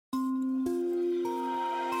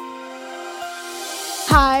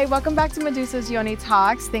Hi, welcome back to Medusa's Yoni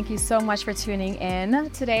Talks. Thank you so much for tuning in.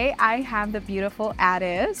 Today I have the beautiful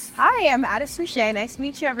Addis. Hi, I'm Addis Fouche. Nice to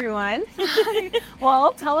meet you, everyone.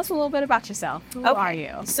 Well, tell us a little bit about yourself. Who are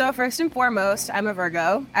you? So first and foremost, I'm a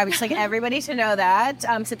Virgo. I would just like everybody to know that.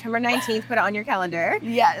 September 19th, put it on your calendar.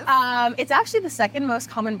 Yes. It's actually the second most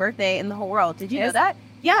common birthday in the whole world. Did you know that?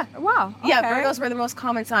 Yeah. Wow. Okay. Yeah, Virgos were the most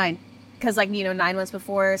common sign. Because 9 months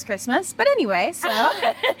before is Christmas. But anyway, so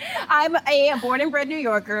I'm a born and bred New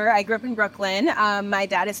Yorker. I grew up in Brooklyn. My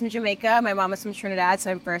dad is from Jamaica. My mom is from Trinidad,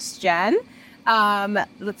 so I'm first gen.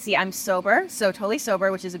 Let's see, I'm sober, so totally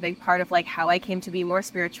sober, which is a big part of how I came to be more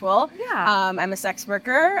spiritual. Yeah. I'm a sex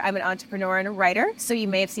worker. I'm an entrepreneur and a writer. So you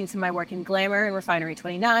may have seen some of my work in Glamour and Refinery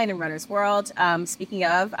 29 and Runner's World. Speaking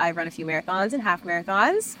of, I've run a few marathons and half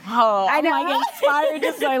marathons. Oh, I know. I'm inspired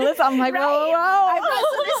just by listen. I'm like, whoa.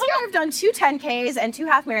 So this year I've done 2 10Ks and 2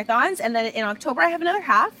 half marathons. And then in October I have another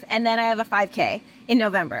half. And then I have a 5K in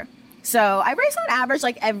November. So I race on average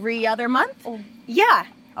every other month. Oh. Yeah.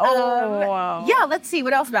 Wow. Yeah, let's see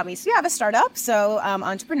what else about me. So yeah, I have a startup, so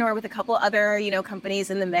entrepreneur with a couple other, companies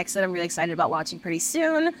in the mix that I'm really excited about launching pretty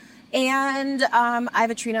soon. And I have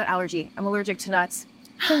a tree nut allergy. I'm allergic to nuts.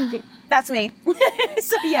 That's me.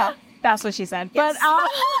 So yeah. That's what she said. Yes. But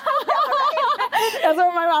that's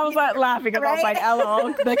where my mom was laughing because I was like,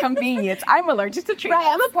 "Hello, the convenience. I'm allergic to trees." Right,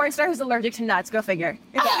 I'm a porn star who's allergic to nuts. Go figure.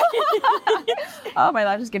 Yeah. Oh my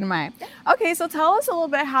God, just getting my. Okay, so tell us a little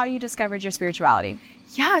bit how you discovered your spirituality.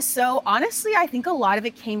 Yeah, so honestly, I think a lot of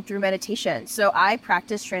it came through meditation. So I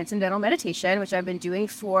practice transcendental meditation, which I've been doing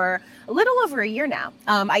for a little over a year now.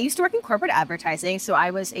 I used to work in corporate advertising, so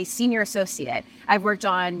I was a senior associate. I've worked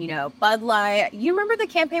on, Bud Light. You remember the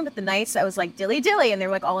campaign with the knights that was dilly dilly, and they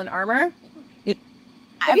were all in armor?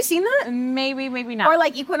 Have you seen that? Maybe not. Or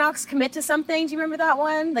Equinox Commit to Something. Do you remember that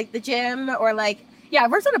one? The gym, or yeah,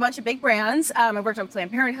 I've worked on a bunch of big brands. I've worked on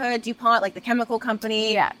Planned Parenthood, DuPont, the chemical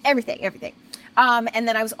company. Yeah. Everything. And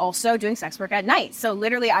then I was also doing sex work at night. So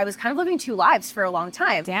literally I was kind of living 2 lives for a long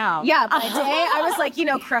time. Damn. Yeah. By day I was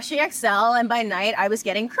crushing Excel, and by night I was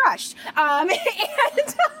getting crushed. And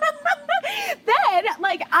then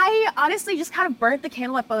I honestly just kind of burnt the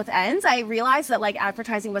candle at both ends. I realized that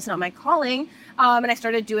advertising was not my calling. And I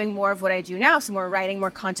started doing more of what I do now. So more writing,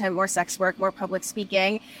 more content, more sex work, more public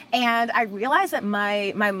speaking. And I realized that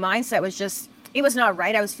my mindset was just, it was not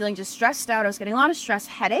right. I was feeling just stressed out. I was getting a lot of stress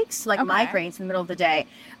headaches, migraines in the middle of the day.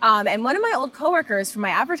 And one of my old coworkers from my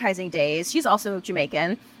advertising days, she's also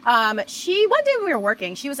Jamaican. One day when we were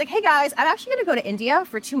working, she was like, "Hey guys, I'm actually going to go to India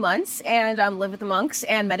for 2 months and live with the monks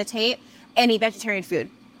and meditate and eat vegetarian food.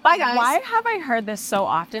 Bye guys." Why have I heard this so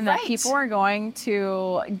often that people are going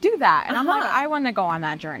to do that? And I'm like, I want to go on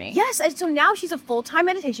that journey. Yes. And so now she's a full-time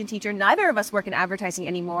meditation teacher. Neither of us work in advertising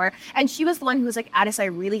anymore. And she was the one who was like, "Addis, I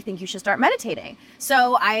really think you should start meditating."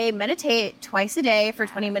 So I meditate twice a day for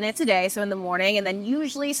 20 minutes a day. So in the morning, and then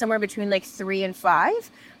usually somewhere between 3 and 5.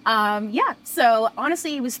 So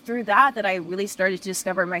honestly, it was through that I really started to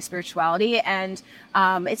discover my spirituality. And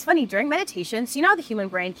it's funny, during meditation, so how the human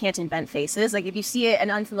brain can't invent faces. If you see an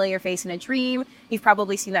unfamiliar face in a dream, you've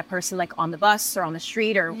probably seen that person on the bus or on the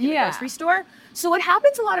street or in the grocery store. So what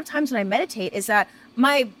happens a lot of times when I meditate is that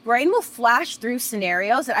my brain will flash through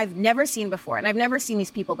scenarios that I've never seen before. And I've never seen these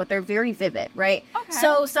people, but they're very vivid, right? Okay.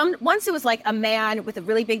 So once it was a man with a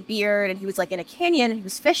really big beard, and he was in a canyon and he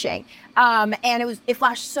was fishing. And it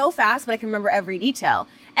flashed so fast, but I can remember every detail.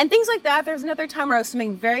 And things like that. There's another time where I was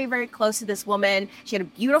swimming very, very close to this woman. She had a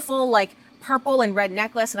beautiful purple and red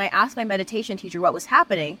necklace. And I asked my meditation teacher what was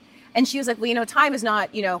happening. And she was like, "Well, time is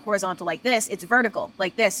not, horizontal like this. It's vertical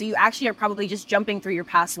like this. So you actually are probably just jumping through your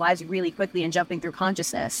past lives really quickly and jumping through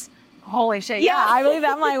consciousness." Holy shit. Yeah, I believe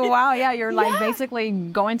that. I'm like, wow, yeah, you're basically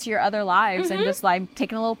going to your other lives and just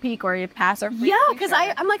taking a little peak or you pass or yeah, because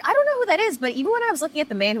I'm like, I don't know who that is, but even when I was looking at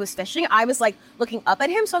the man who was fishing, I was looking up at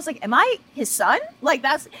him. So I was like, am I his son?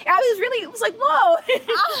 It was like, whoa. Yeah.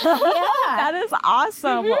 That is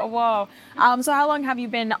awesome. Whoa. So how long have you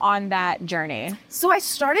been on that journey? So I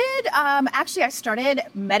started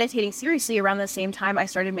meditating seriously around the same time I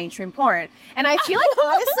started mainstream porn. And I feel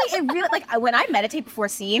honestly, it really, when I meditate before a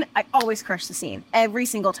scene, I always crush the scene every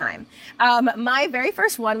single time. My very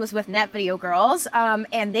first one was with Net Video Girls,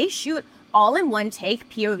 and they shoot all in one take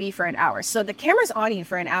POV for an hour. So the camera's on you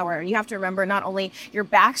for an hour, and you have to remember not only your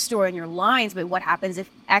backstory and your lines, but what happens if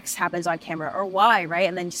X happens on camera or Y, right?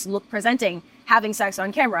 And then just presenting having sex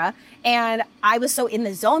on camera. And I was so in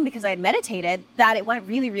the zone because I had meditated that it went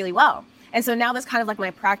really, really well. And so now that's kind of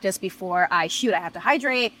my practice before I shoot. I have to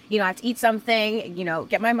hydrate, I have to eat something,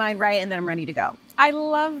 get my mind right, and then I'm ready to go. I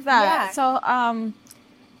love that. Yeah. So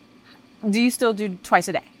do you still do twice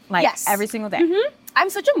a day? Yes. Every single day? Mm-hmm. I'm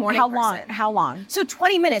such a morning person. How long? So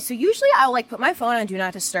 20 minutes. So usually I'll like put my phone on Do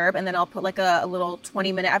Not Disturb, and then I'll put like a little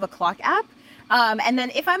 20-minute, I have a clock app. And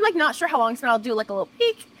then if I'm like not sure how long it's been, I'll do like a little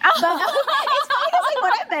peek. But it's funny because like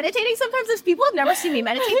when I'm meditating, sometimes if people have never seen me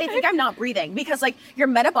meditate, they think I'm not breathing because like your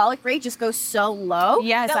metabolic rate just goes so low.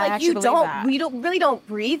 Yes, that, like, I actually you believe don't that. we don't really don't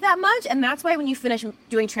breathe that much, and that's why when you finish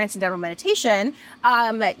doing transcendental meditation,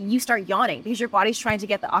 you start yawning because your body's trying to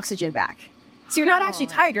get the oxygen back. So you're not actually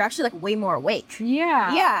tired. You're actually like way more awake.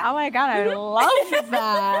 Yeah. Yeah. Oh my God, I love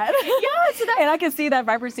that. Yeah. So And I can see that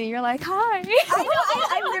vibrancy. You're like, hi. I know.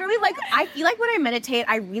 I literally like. I feel like when I meditate,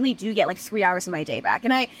 I really do get like 3 hours of my day back,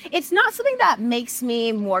 and it's not something that makes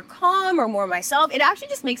me more calm or more myself. It actually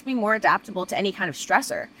just makes me more adaptable to any kind of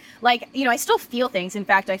stressor. Like, you know, I still feel things. In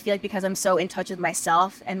fact, I feel like because I'm so in touch with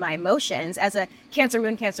myself and my emotions as a Cancer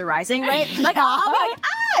moon, Cancer rising, right? Like I'll be like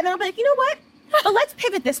and then I'll be like, you know what? But let's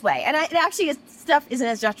pivot this way. And it actually stuff isn't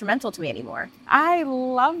as detrimental to me anymore. I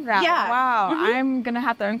love that. Yeah. Wow. I'm going to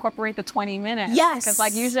have to incorporate the 20 minutes. Yes. Because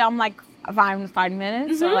like usually I'm like 5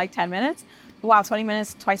 minutes or like 10 minutes. Wow, 20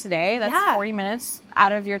 minutes twice a day. That's 40 minutes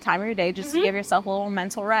out of your time of your day just to give yourself a little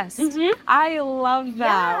mental rest. I love that.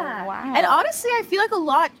 Yeah. Wow. And honestly, I feel like a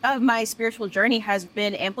lot of my spiritual journey has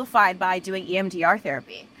been amplified by doing EMDR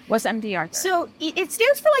therapy. What's MDR? So it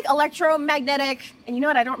stands for like electromagnetic, and you know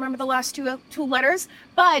what? I don't remember the last two letters,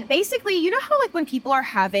 but basically, you know how like when people are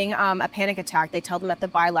having a panic attack, they tell them that the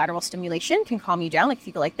bilateral stimulation can calm you down, like if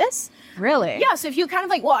you go like this. Really? Yeah. So if you kind of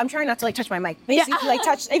like, well, I'm trying not to like touch my mic. Basically, if you like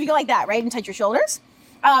touch, if you go like that, right, and touch your shoulders,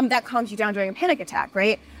 that calms you down during a panic attack,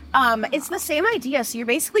 right? It's the same idea. So you're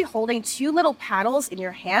basically holding two little paddles in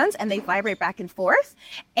your hands and they vibrate back and forth.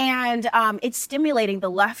 And it's stimulating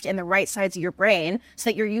the left and the right sides of your brain so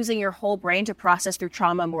that you're using your whole brain to process through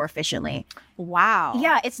trauma more efficiently. Wow.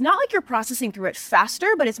 Yeah, it's not like you're processing through it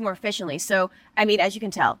faster, but it's more efficiently. So, I mean, as you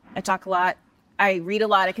can tell, I talk a lot. I read a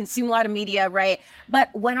lot. I consume a lot of media, right?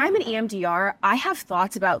 But when I'm in EMDR, I have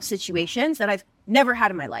thoughts about situations that I've never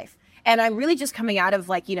had in my life. And I'm really just coming out of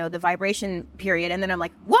like, you know, the vibration period. And then I'm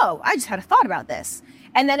like, whoa, I just had a thought about this.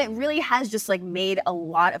 And then it really has just like made a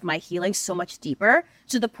lot of my healing so much deeper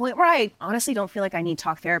to the point where I honestly don't feel like I need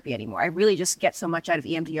talk therapy anymore. I really just get so much out of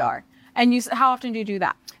EMDR. And how often do you do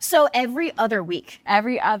that? So every other week.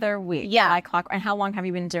 Every other week. Yeah. Like clock. And how long have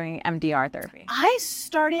you been doing MDR therapy? I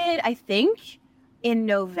started, I think, in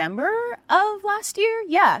November of last year.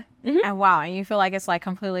 Yeah. And wow, and you feel like it's like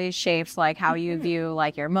completely shapes like how you view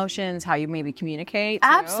like your emotions, how you maybe communicate too?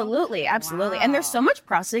 Absolutely. Wow. And there's so much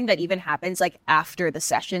processing that even happens like after the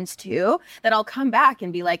sessions too, that I'll come back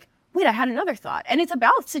and be like, wait, I had another thought. And it's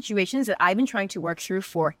about situations that I've been trying to work through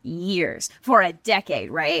for years, for a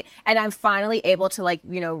decade, right? And I'm finally able to like,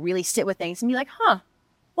 you know, really sit with things and be like, well,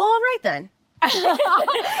 all right then. So like when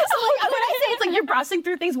I say it's like you're processing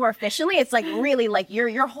through things more efficiently, it's like really like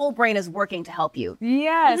your whole brain is working to help you.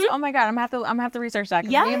 Yes. Oh my God, I'm gonna have to research that.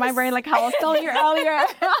 Yes. Me and my brain, like how I was telling you earlier,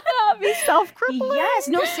 be self-crippling. Yes.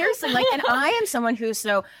 No, seriously. Like, and I am someone who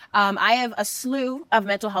I have a slew of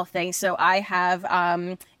mental health things. So I have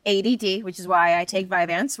ADD, which is why I take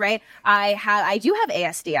Vyvanse, right? I do have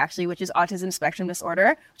ASD actually, which is autism spectrum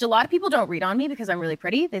disorder, which a lot of people don't read on me because I'm really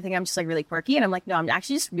pretty. They think I'm just like really quirky, and I'm like, no, I'm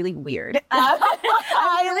actually just really weird.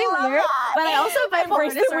 I'm really weird, but I also have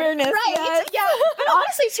bipolar disorder. Weirdness, right? yes. Yeah, but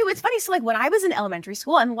honestly, too, it's funny. So like when I was in elementary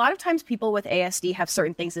school, and a lot of times people with ASD have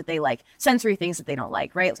certain things that they like, sensory things that they don't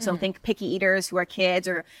like, right? So think picky eaters who are kids,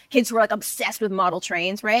 or kids who are like obsessed with model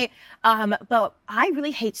trains, right? But I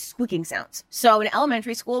really hate squeaking sounds. So in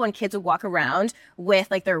elementary school, when kids would walk around with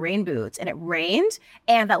like their rain boots and it rained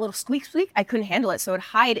and that little squeak, I couldn't handle it. So I'd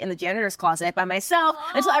hide in the janitor's closet by myself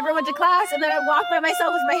until everyone went to class, and then I'd walk by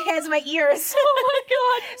myself with my hands in my ears. Oh my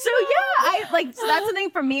God. So yeah, so that's the thing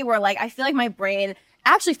for me where like I feel like my brain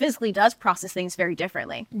actually physically does process things very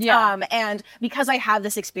differently. Yeah. And because I have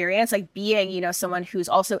this experience, like being, you know, someone who's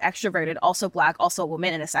also extroverted, also Black, also a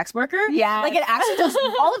woman, and a sex worker. Yeah. Like it actually does,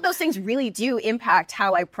 all of those things really do impact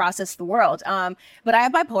how I process the world. But I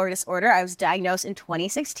have bipolar disorder. I was diagnosed in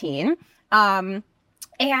 2016.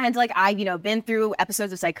 And like I've, you know, been through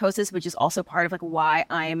episodes of psychosis, which is also part of like why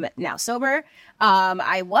I'm now sober.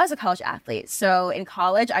 I was a college athlete. So in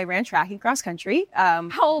college, I ran track and cross country.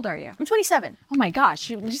 How old are you? I'm 27. Oh my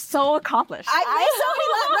gosh, you're just so accomplished. I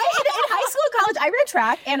right? In high school and college, I ran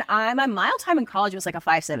track, and my mile time in college was like a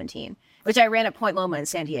 5:17, which I ran at Point Loma in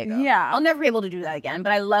San Diego. Yeah. I'll never be able to do that again,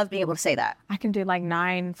 but I love being able to say that. I can do like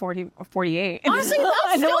 9:40 or 48. Honestly,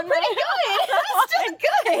 that's still pretty good. That's still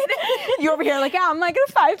good. You over here like, yeah, I'm like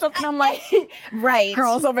a 5 something. I'm like, right.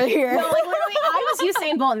 girls over here. No, like literally, I was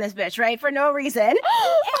Usain Bolt in this bitch, right? For no reason. And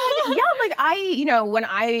yeah, like like when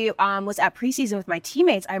I was at preseason with my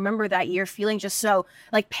teammates, I remember that year feeling just so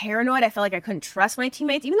like paranoid. I felt like I couldn't trust my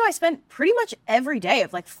teammates, even though I spent pretty much every day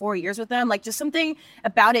of like 4 years with them. Like just something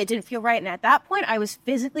about it didn't feel right. And at that point, I was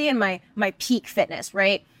physically in my peak fitness,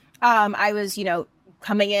 right? I was,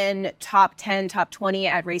 coming in top 10, top 20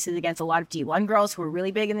 at races against a lot of D1 girls who were really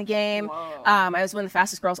big in the game. I was one of the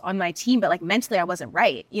fastest girls on my team, but like mentally I wasn't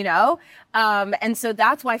right, And so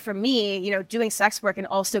that's why for me, doing sex work and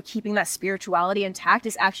also keeping that spirituality intact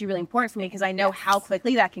is actually really important for me because I know how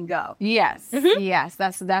quickly that can go. Yes. Yes.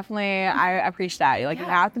 That's definitely, I appreciate that. Like you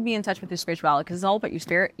have to be in touch with your spirituality because it's all about your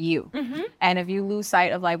spirit, you. And if you lose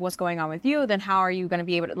sight of like what's going on with you, then how are you going to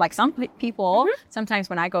be able to, like some people, sometimes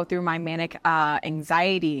when I go through my manic anxiety,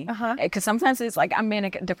 because sometimes it's like I'm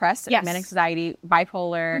manic depressed, manic anxiety,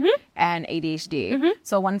 bipolar, and ADHD.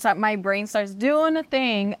 So once my brain starts doing a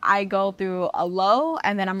thing, I go through a low,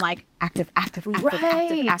 and then I'm like active, and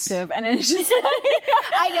it's just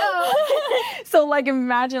I know. So like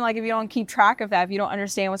imagine like if you don't keep track of that, if you don't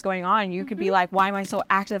understand what's going on, you could be like, why am I so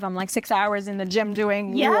active? I'm like 6 hours in the gym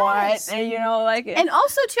doing what? And like and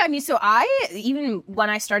also too, I mean, so even when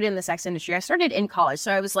I started in the sex industry, I started in college.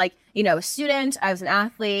 So I was like, a student, I was an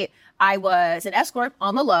athlete, I was an escort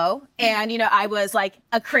on the low, and I was like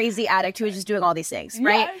a crazy addict who was just doing all these things,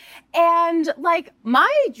 right? And like my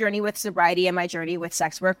journey with sobriety and my journey with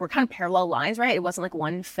sex work were kind of parallel lines, right? It wasn't like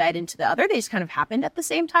one fed into the other. They just kind of happened at the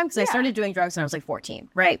same time because I started doing drugs when I was like 14,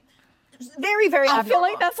 right? Very, very I feel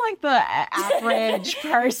like that's like the average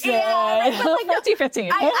person. Like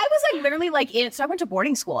 50-50. I was like literally like so I went to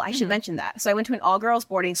boarding school. I should mention that. So I went to an all-girls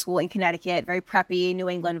boarding school in Connecticut, very preppy, New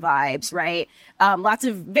England vibes, right? Lots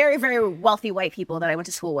of very, very wealthy white people that I went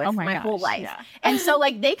to school with my whole life. Yeah. And so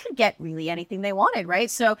like they could get really anything they wanted,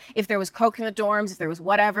 right? So if there was coke in the dorms, if there was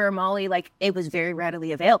whatever, Molly, like it was very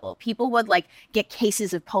readily available. People would like get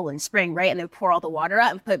cases of Poland Spring, right? And they would pour all the water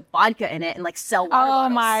out and put vodka in it and like sell water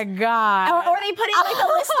bottles. My God. Or they put in like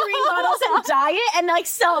the Listerine bottles and dye it and like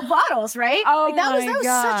sell bottles, right? Like, that was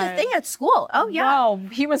such a thing at school. Oh yeah. Wow,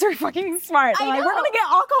 humans are fucking smart. Like, we're gonna get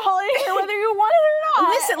alcohol in here whether you want it or not.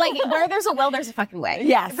 Listen, like where there's a will, there's a fucking way.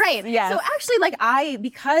 Yes. Right. Yes. So actually, like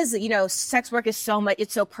because sex work is so much,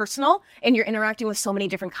 it's so personal, and you're interacting with so many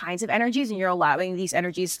different kinds of energies, and you're allowing these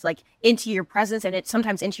energies like into your presence and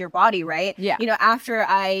sometimes into your body, right? Yeah. After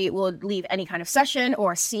I will leave any kind of session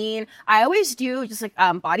or scene, I always do just like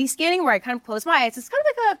body scanning where I kind of close my eyes. It's kind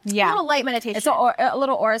of like a little light meditation. It's a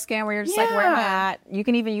little aura scan where you're just like, where am I at? You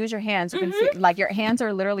can even use your hands. You can feel, like your hands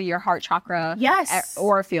are literally your heart chakra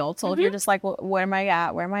aura field. So if you're just like, well, where am I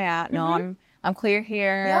at? Where am I at? No, I'm clear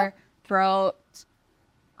here. Throat.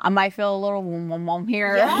 I might feel a little wom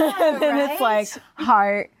here. And then it's like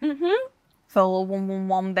heart. Feel a little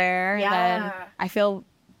wom there. Then I feel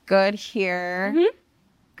good here.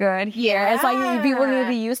 Good here. It's like people need to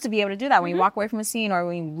be used to be able to do that when you walk away from a scene or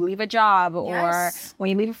when you leave a job or when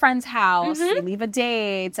you leave a friend's house, you leave a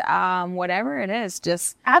date, whatever it is.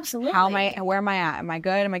 Just absolutely. Where am I at? Am I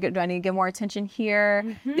good? Am I good? Do I need to get more attention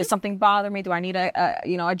here? Does something bother me? Do I need to,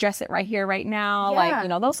 address it right here, right now? Like,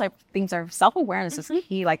 those like things are self-awareness is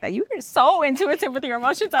key like that. You're so intuitive with your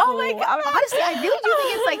emotions. Oh my God. Honestly, I really do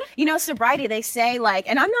think it's like, sobriety, they say like,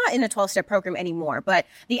 and I'm not in a 12-step program anymore, but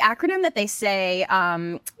the acronym that they say,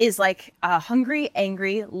 is like hungry,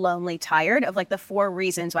 angry, lonely, tired of like the 4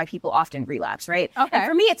 reasons why people often relapse, right? Okay. And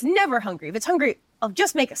for me, it's never hungry. If it's hungry, I'll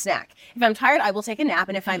just make a snack. If I'm tired, I will take a nap.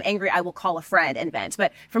 And if I'm angry, I will call a friend and vent.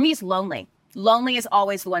 But for me, it's lonely. Lonely is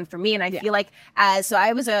always the one for me. And I feel like so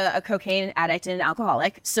I was a cocaine addict and an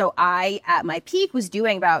alcoholic. So I, at my peak, was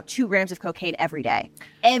doing about 2 grams of cocaine every day.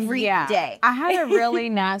 Every day. I had a really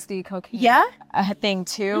nasty cocaine thing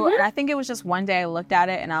too. And I think it was just one day I looked at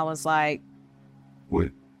it and I was like,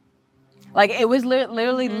 what? Like it was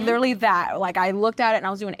literally that. Like I looked at it and I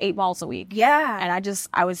was doing 8 balls a week. Yeah. And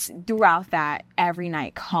I was throughout that every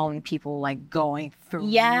night calling people, like going through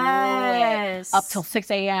it up till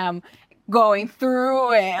 6 a.m. going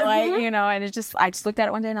through it. Like, and I just looked at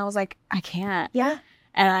it one day and I was like, I can't. Yeah.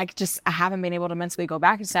 And I haven't been able to mentally go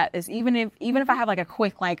back. It's that is even if I have like a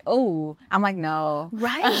quick like, oh, I'm like, no.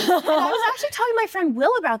 Right. And I was actually telling my friend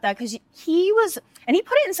Will about that because he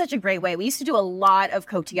put it in such a great way. We used to do a lot of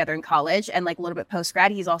coke together in college and like a little bit post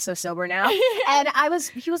grad. He's also sober now. And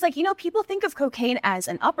he was like, people think of cocaine as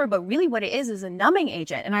an upper, but really what it is a numbing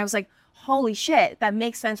agent. And I was like, holy shit, that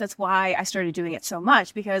makes sense. That's why I started doing it so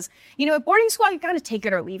much because, at boarding school, you kind of take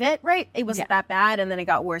it or leave it, right? It wasn't that bad. And then it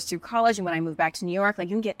got worse through college. And when I moved back to New York, like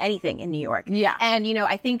you can get anything in New York. Yeah. And,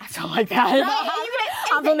 I think. I feel like that.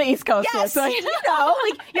 I'm from the East Coast. Yes, so.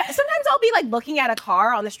 sometimes I'll be like looking at a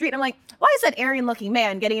car on the street and I'm like, why is that Aryan looking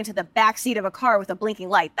man getting into the back seat of a car with a blinking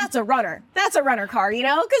light? That's a runner. That's a runner car, because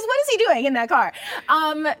what is he doing in that car?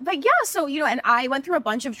 But yeah, so, and I went through a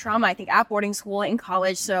bunch of trauma, I think, at boarding school, in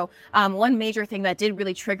college. So one major thing that did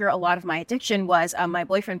really trigger a lot of my addiction was my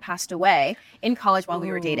boyfriend passed away in college while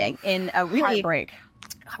we were dating, in a really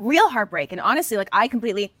real heartbreak. And honestly, like, I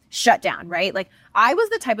completely shut down, right? Like, I was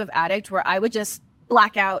the type of addict where I would just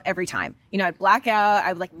black out every time. I'd black out.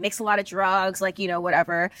 I would like mix a lot of drugs, like,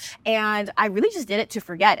 whatever. And I really just did it to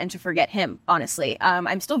forget and to forget him, honestly.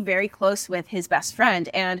 I'm still very close with his best friend.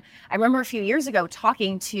 And I remember a few years ago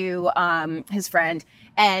talking to his friend,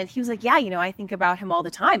 and he was like, yeah, I think about him all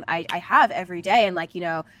the time. I have every day. And like,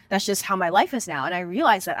 that's just how my life is now. And I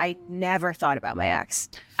realized that I never thought about my ex.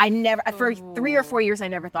 For 3 or 4 years, I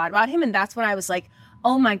never thought about him. And that's when I was like,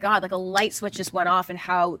 oh my God, like a light switch just went off and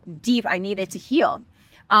how deep I needed to heal.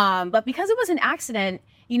 But because it was an accident,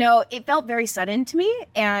 it felt very sudden to me.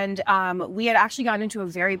 And we had actually gotten into a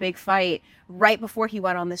very big fight right before he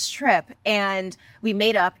went on this trip. And we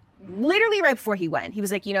made up literally right before he went. He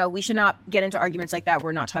was like, we should not get into arguments like that.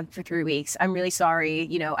 We're not talking for 3 weeks. I'm really sorry.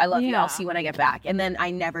 I love you. I'll see you when I get back. And then I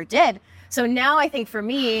never did. So now I think for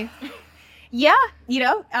me... Yeah,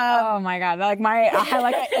 oh my God, I had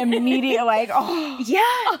like an immediate yeah,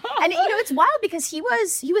 and it's wild because he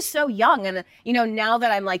was so young, and now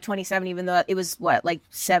that I'm like 27, even though it was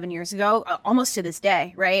 7 years ago, almost to this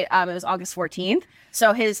day, right? It was August 14th,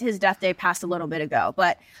 so his death day passed a little bit ago,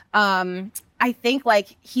 but I think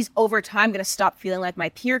like he's over time going to stop feeling like my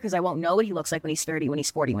peer because I won't know what he looks like when he's 30, when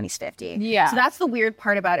he's 40, when he's 50. Yeah. So that's the weird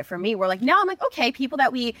part about it for me. Where like now I'm like, okay, people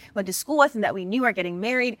that we went to school with and that we knew are getting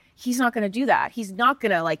married. He's not going to do that. He's not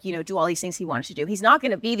going to do all these things he wanted to do. He's not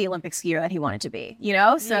going to be the Olympic skier that he wanted to be,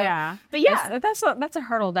 So yeah. But yeah, that's a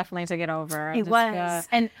hurdle definitely to get over. It was.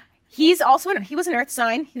 And he was an earth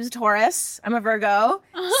sign. He was a Taurus. I'm a Virgo.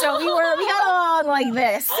 So we got along like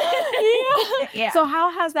this. Yeah. So how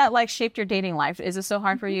has that shaped your dating life? Is it so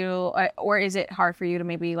hard for you, or is it hard for you to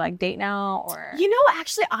maybe date now? Or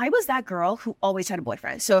actually, I was that girl who always had a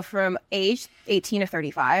boyfriend. So from age 18 to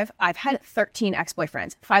 35, I've had 13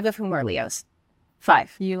 ex-boyfriends, 5 of whom were Leos.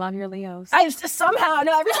 5. You love your Leos. I just somehow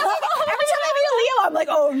no. Every time I meet a Leo, I'm like,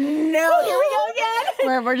 oh no, here we go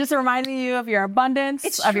again. We're just reminding you of your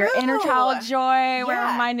abundance, of your inner child joy. Yeah.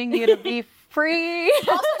 We're reminding you to be free.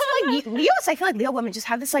 Also, Leos, I feel like Leo women just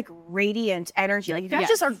have this radiant energy. Like you guys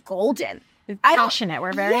just are golden. Passionate.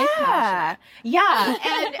 We're very passionate. Yeah.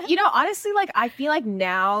 And honestly, I feel like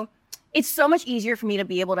now it's so much easier for me to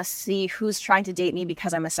be able to see who's trying to date me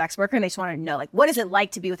because I'm a sex worker, and they just want to know, what is it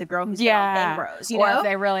like to be with a girl who's been on Bros, or if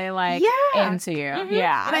they really into you. Mm-hmm.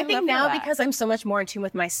 Yeah. And I think now because I'm so much more in tune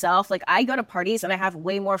with myself, I go to parties and I have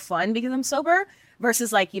way more fun because I'm sober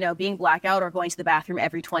versus being blackout or going to the bathroom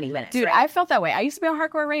every 20 minutes. Dude, right? I felt that way. I used to be a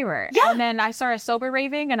hardcore raver. Yeah. And then I started sober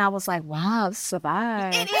raving and I was like, wow, this is a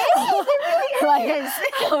vibe. It is. It really is.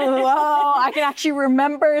 Whoa, I can actually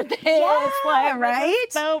remember this. Yeah, right?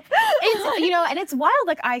 It's, and it's wild.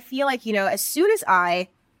 I feel as soon as I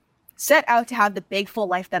set out to have the big full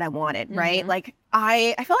life that I wanted, right?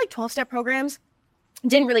 I felt like 12-step programs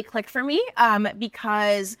didn't really click for me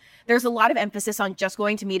because there's a lot of emphasis on just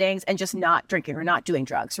going to meetings and just not drinking or not doing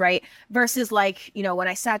drugs, right? Versus when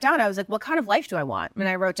I sat down, I was like, what kind of life do I want? And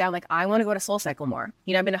I wrote down I want to go to SoulCycle more.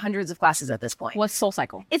 I've been to hundreds of classes at this point. What's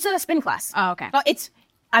SoulCycle? It's a spin class. Oh, okay.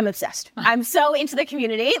 I'm obsessed. I'm so into the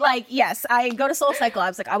community. Yes, I go to SoulCycle. I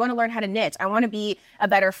was like, I want to learn how to knit. I want to be a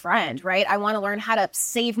better friend, right? I want to learn how to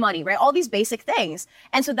save money, right? All these basic things.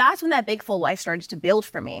 And so that's when that big full life started to build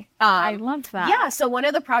for me. I love that. Yeah. So one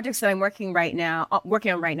of the projects that I'm working on right now,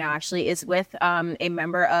 actually, is with a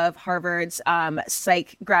member of Harvard's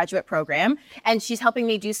psych graduate program. And she's helping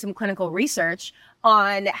me do some clinical research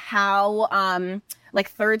on how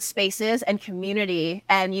third spaces and community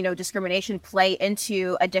and, discrimination play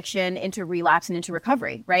into addiction, into relapse, and into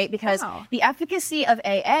recovery, right? Because the efficacy of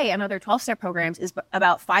AA and other 12-step programs is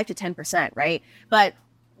about 5 to 10%, right? But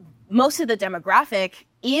most of the demographic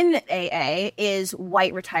in AA is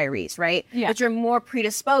white retirees, right? Yeah. But you're more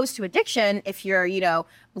predisposed to addiction if you're,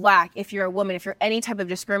 Black, if you're a woman, if you're any type of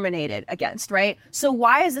discriminated against, right? So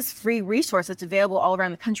why is this free resource that's available all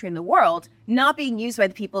around the country and the world not being used by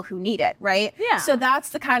the people who need it, right? Yeah. So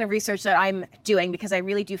that's the kind of research that I'm doing because I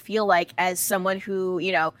really do feel like as someone who,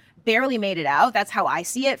 barely made it out, that's how I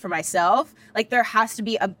see it for myself. There has to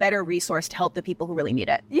be a better resource to help the people who really need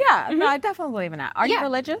it. Yeah, no, I definitely believe in that. Are you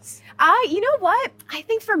religious? You know what? I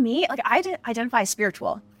think for me, I identify as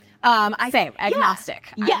spiritual. Same,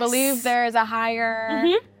 agnostic. Yes. I believe there's a higher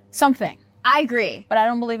something. I agree. But I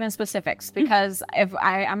don't believe in specifics because if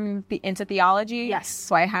I'm into theology. Yes.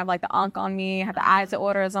 So I have like the ankh on me, I have the eyes of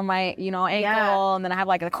orders on my, ankle. And then I have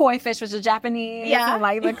like the koi fish, which is Japanese. Yeah. And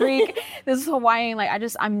like the Greek. This is Hawaiian. Like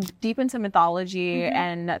I'm deep into mythology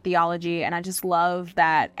and theology. And I just love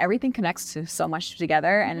that everything connects to so much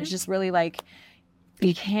together. And it's just really like,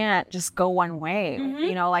 you can't just go one way.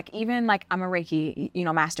 Like even like I'm a Reiki,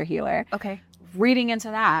 master healer. Okay. Reading into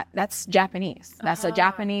that's Japanese. That's a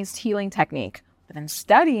Japanese healing technique. But then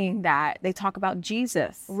studying that, they talk about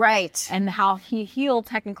Jesus. Right. And how he healed,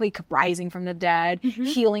 technically rising from the dead,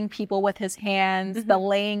 healing people with his hands, the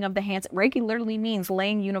laying of the hands. Reiki literally means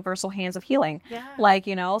laying universal hands of healing. Yeah. Like,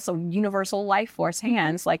 so universal life force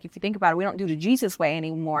hands. Like if you think about it, we don't do the Jesus way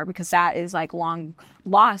anymore because that is like long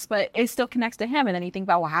lost, but it still connects to him. And then you think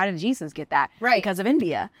about, well, how did Jesus get that? Right. Because of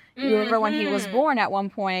India. You remember when he was born at one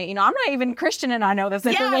point, I'm not even Christian and I know this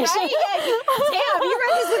information. Damn, you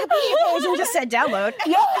read this Wikipedia page and just said download.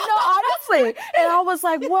 Yeah, no, honestly. And I was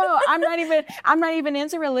like, whoa, I'm not even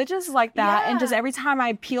into religious like that. And just every time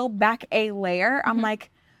I peel back a layer, I'm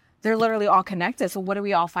like, they're literally all connected. So what are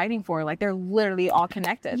we all fighting for? Like they're literally all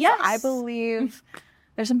connected. Yes. So I believe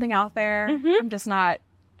there's something out there. I'm just not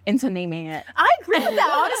into naming it. I agree with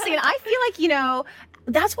that, honestly. And I feel like,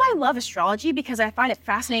 that's why I love astrology, because I find it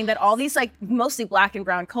fascinating that all these like mostly Black and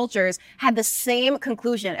brown cultures had the same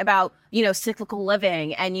conclusion about, cyclical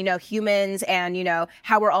living and, humans and,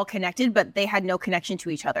 how we're all connected, but they had no connection to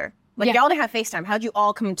each other. Like y'all didn't have FaceTime. How'd you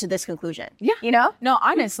all come to this conclusion? Yeah. No,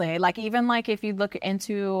 honestly, like even like if you look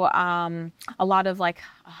into a lot of like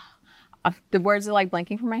the words are like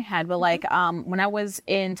blanking from my head, but like when I was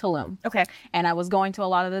in Tulum, and I was going to a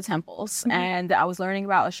lot of the temples, and I was learning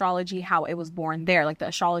about astrology, how it was born there, like the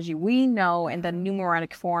astrology we know in the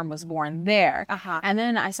numeric form was born there. And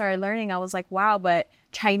then I started learning, I was like, wow, but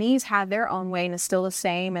Chinese have their own way and it's still the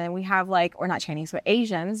same. And then we have like, or not Chinese, but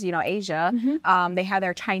Asians, Asia, they have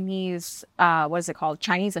their Chinese, what is it called?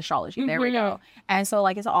 Chinese astrology. There we go. And so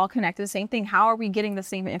like, it's all connected. The same thing. How are we getting the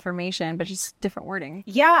same information, but just different wording?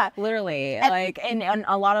 Yeah. Literally. Like, and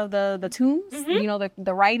a lot of the tombs,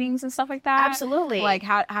 the writings and stuff like that. Absolutely. Like,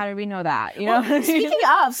 how did we know that? Well, speaking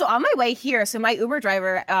of, so on my way here, so my Uber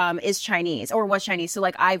driver is Chinese or was Chinese. So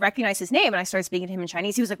like, I recognized his name and I started speaking to him in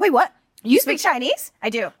Chinese. He was like, wait, what? You speak Chinese?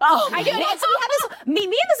 I do. Oh, I do. And so we had this, me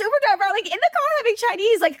and this Uber driver are like in the car having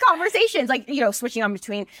Chinese like conversations, like, switching on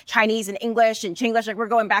between Chinese and English and Chinglish. Like we're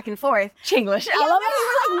going back and forth. Chinglish. I love it.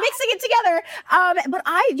 We were like mixing it together.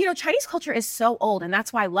 But Chinese culture is so old and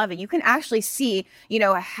that's why I love it. You can actually see,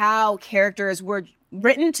 how characters were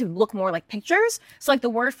written to look more like pictures. So like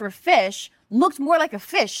the word for fish looked more like a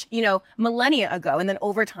fish, millennia ago. And then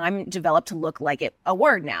over time developed to look like a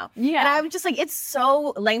word now. Yeah. And I'm just like,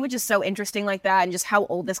 language is so interesting like that and just how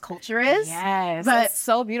old this culture is. Yes. But it's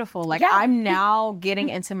so beautiful. Like I'm now getting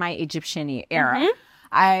into my Egyptian era.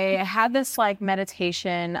 I had this like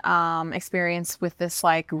meditation experience with this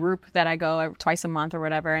like group that I go twice a month or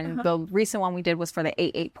whatever. And the recent one we did was for the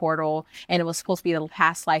 8/8 portal. And it was supposed to be the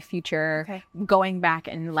past life, future, going back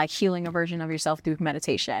and like healing a version of yourself through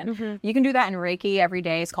meditation. You can do that in Reiki every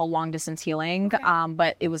day. It's called long distance healing.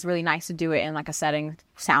 But it was really nice to do it in like a setting,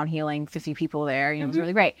 sound healing, 50 people there. It was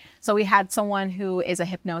really great. So we had someone who is a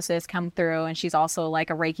hypnosis come through and she's also like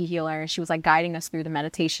a Reiki healer. She was like guiding us through the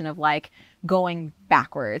meditation of like going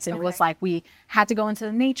backwards. And it was like we had to go into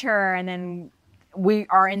the nature and then we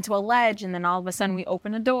are into a ledge and then all of a sudden we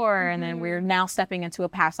open a door and then we're now stepping into a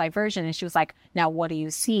past life version. And she was like, now what do you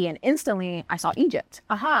see? And instantly I saw Egypt.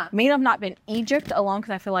 May have not been Egypt alone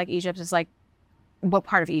because I feel like Egypt is like, what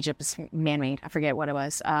part of Egypt is man-made? I forget what it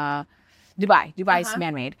was. Dubai's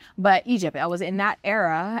man-made, but Egypt, I was in that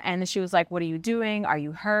era. And she was like, what are you doing? Are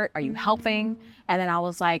you hurt? Are you helping? And then I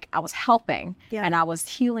was like, I was helping and I was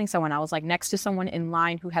healing someone. I was like next to someone in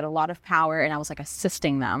line who had a lot of power and I was like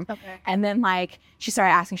assisting them. And then like, she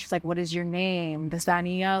started asking, she's like, what is your name? This, that, and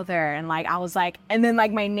the other. And like, I was like, and then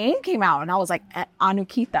like my name came out and I was like,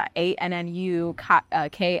 Anukita, Anukita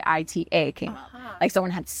came out. Like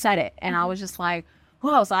someone had said it. And I was just like,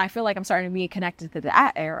 whoa, so I feel like I'm starting to be connected to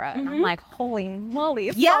that era. And I'm like, holy moly,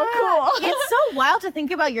 it's so cool. It's so wild to think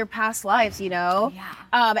about your past lives, Yeah.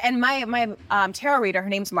 And my tarot reader, her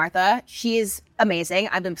name's Martha. She is amazing.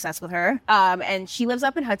 I've been obsessed with her. And she lives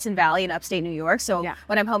up in Hudson Valley in upstate New York. So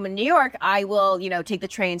when I'm home in New York, I will, take the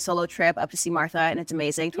train solo trip up to see Martha. And it's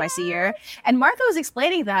amazing twice a year. And Martha was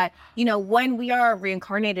explaining that, when we are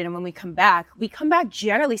reincarnated and when we come back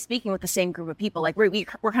generally speaking with the same group of people. Like we're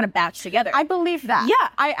kind of batched together. I believe that.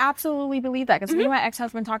 I absolutely believe that, because me and my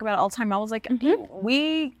ex-husband talk about it all the time. I was like,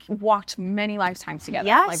 we walked many lifetimes together.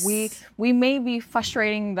 Yes. Like we may be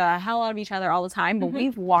frustrating the hell out of each other all the time, but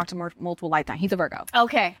we've walked multiple lifetimes. He's a Virgo.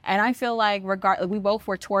 Okay. And I feel like we both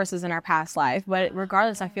were Tauruses in our past life, but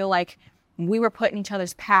regardless, I feel like we were put in each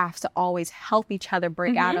other's paths to always help each other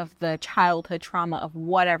break out of the childhood trauma of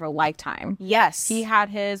whatever lifetime. Yes. He had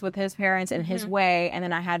his with his parents in his way, and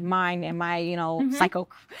then I had mine in my, psycho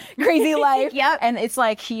crazy life. Yep. And it's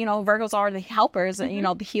like, Virgos are the helpers, and,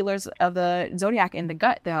 the healers of the zodiac in the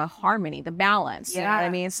gut, the harmony, the balance. You know what I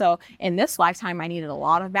mean? So in this lifetime, I needed a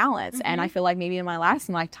lot of balance. And I feel like maybe in my last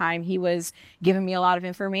lifetime, he was giving me a lot of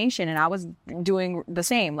information, and I was doing the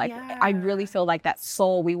same. Like, I really feel like that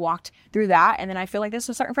soul, we walked through that. And then I feel like there's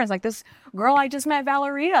certain friends, like this girl I just met,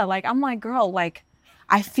 Valerita. Like, I'm like, girl, like,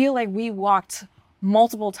 I feel like we walked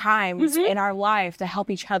multiple times in our life to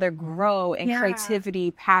help each other grow in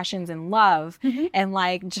creativity, passions, and love, and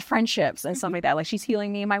like just friendships and stuff like that. Like, she's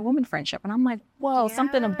healing me in my woman friendship, and I'm like, whoa,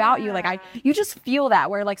 something about you, like you just feel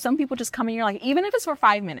that, where like some people just come in, you're like, even if it's for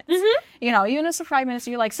 5 minutes, even if it's for 5 minutes,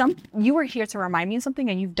 you're like, you were here to remind me of something,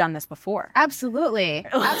 and you've done this before. Absolutely.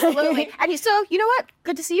 And so, you know what?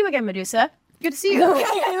 Good to see you again, Medusa. Good to see you.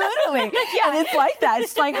 Literally. And it's like that.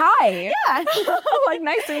 It's like, hi. Yeah. Like,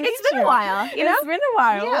 nice to meet you. It's been a while. It's been a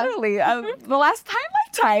while, literally. The last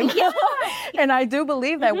lifetime. And I do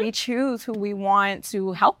believe that we choose who we want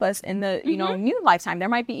to help us in the, new lifetime. There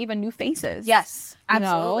might be even new faces. Yes,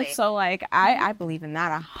 absolutely. So, like, I believe in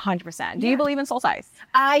that 100%. Do you believe in soul ties?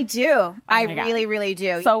 I do. I really, really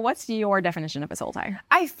do. So what's your definition of a soul tie?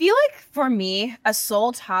 I feel like for me, a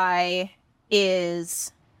soul tie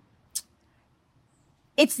is...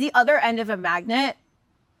 it's the other end of a magnet,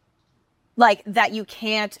 like, that you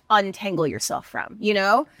can't untangle yourself from,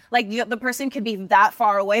 Like, the person could be that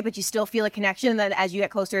far away, but you still feel a connection. And then as you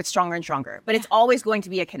get closer, it's stronger and stronger. But it's always going to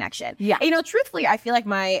be a connection. Yeah. And, truthfully, I feel like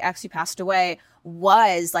my ex who passed away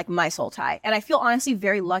was like my soul tie. And I feel honestly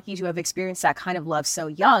very lucky to have experienced that kind of love so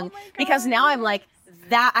young, because now I'm like,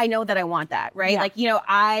 that I know that I want that, right? Yeah.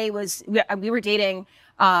 Like, we were dating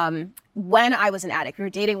when I was an addict. We were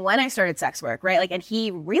dating when I started sex work, right? Like, and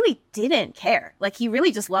he really didn't care. Like, he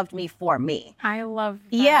really just loved me for me. I love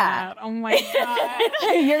that. Yeah. Oh my God.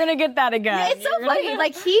 You're going to get that again. It's so funny.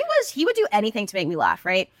 Like, he would do anything to make me laugh,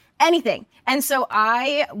 right? Anything. And so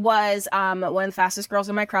I was one of the fastest girls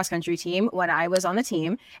on my cross country team when I was on the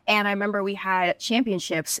team. And I remember we had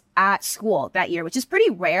championships at school that year, which is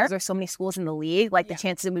pretty rare. There's so many schools in the league. Like, the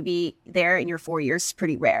chances it would be there in your 4 years is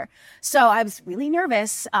pretty rare. So I was really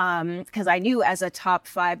nervous because I knew as a top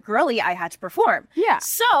 5 girly, I had to perform. Yeah.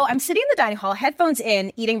 So I'm sitting in the dining hall, headphones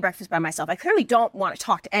in, eating breakfast by myself. I clearly don't want to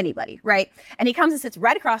talk to anybody, right? And he comes and sits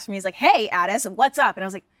right across from me. He's like, hey, Addis, what's up? And I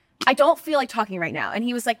was like, I don't feel like talking right now. And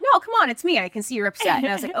he was like, no, come on, it's me. I can see you're upset. And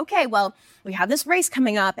I was like, okay, well, we have this race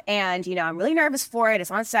coming up, and, I'm really nervous for it.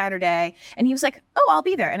 It's on Saturday. And he was like, oh, I'll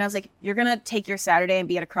be there. And I was like, you're going to take your Saturday and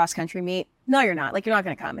be at a cross country meet? No, you're not. Like, you're not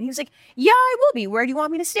going to come. And he was like, yeah, I will be. Where do you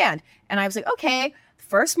want me to stand? And I was like, okay,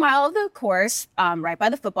 first mile of the course, right by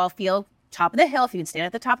the football field, top of the hill. If you can stand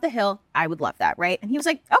at the top of the hill, I would love that, right? And he was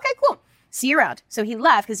like, okay, cool. See you around. So he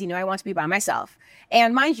left because he knew I wanted to be by myself.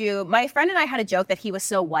 And mind you, my friend and I had a joke that he was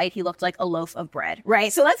so white, he looked like a loaf of bread,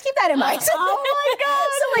 right? So let's keep that in mind. Oh my God.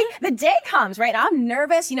 So like the day comes, right? I'm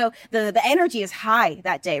nervous. The energy is high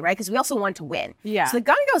that day, right? Because we also want to win. Yeah. So the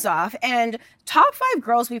gun goes off, and top 5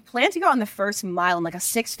 girls, we plan to go on the first mile in like a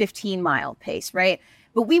 6:15 mile pace, right?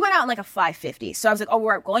 But we went out in like a 5:50. So I was like, oh,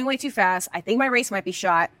 we're going way too fast. I think my race might be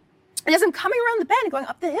shot. And as I'm coming around the bend and going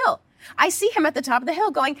up the hill, I see him at the top of the hill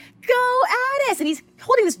going, go Addis! And he's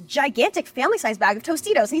holding this gigantic family-sized bag of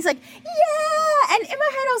Tostitos. And he's like, yeah! And in my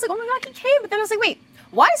head, I was like, oh my God, he came. But then I was like, wait,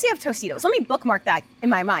 why does he have Tostitos? Let me bookmark that in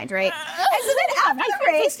my mind, right? And so then after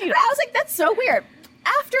the race, I was like, that's so weird.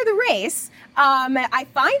 After the race, I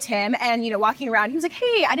find him and, walking around, he was like,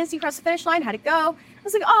 hey, I didn't see you cross the finish line. How'd it go? I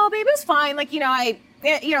was like, oh, babe, it was fine. Like,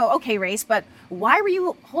 okay race, but why were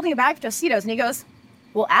you holding a bag of Tostitos? And he goes,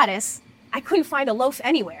 well, Addis, I couldn't find a loaf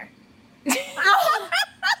anywhere.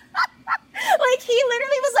 Like, he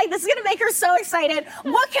literally was like, this is gonna make her so excited.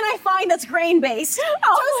 What can I find that's grain-based?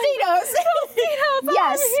 Tostitos.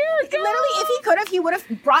 Yes. Literally, if he could have, he would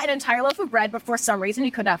have brought an entire loaf of bread, but for some reason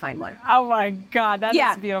he could not find one. Oh my God, that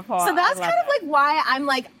is beautiful. So that's kind of like why I'm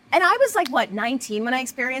like, and I was like, 19 when I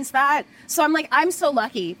experienced that. So I'm like, I'm so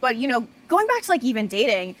lucky. But, going back to like even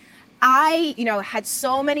dating, I, had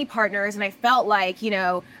so many partners, and I felt like,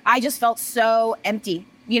 I just felt so empty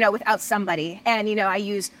without somebody. And, I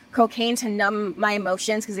used cocaine to numb my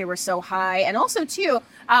emotions because they were so high. And also, too,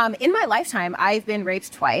 in my lifetime, I've been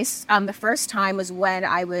raped twice. The first time was when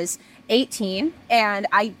I was 18, and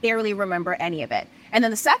I barely remember any of it. And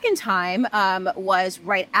then the second time was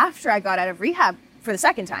right after I got out of rehab for the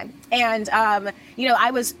second time. And,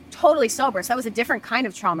 I was totally sober. So that was a different kind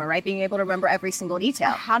of trauma, right? Being able to remember every single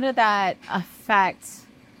detail. How did that affect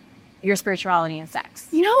your spirituality and sex?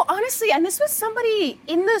 Honestly, and this was somebody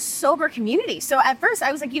in the sober community. So at first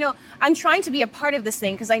I was like, I'm trying to be a part of this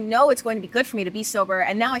thing because I know it's going to be good for me to be sober.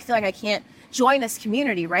 And now I feel like I can't join this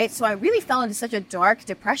community, right? So I really fell into such a dark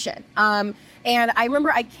depression. And I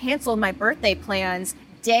remember I canceled my birthday plans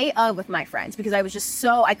day of with my friends because I was just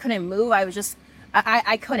I couldn't move.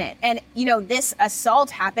 I couldn't. And, this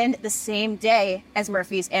assault happened the same day as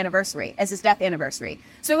Murphy's anniversary, as his death anniversary.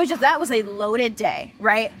 So it was that was a loaded day,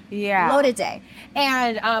 right? Yeah. Loaded day.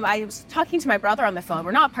 And I was talking to my brother on the phone.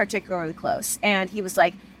 We're not particularly close. And he was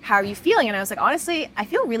like, how are you feeling? And I was like, honestly, I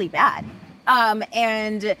feel really bad.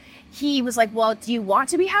 And he was like, well, do you want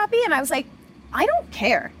to be happy? And I was like, I don't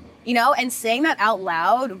care, and saying that out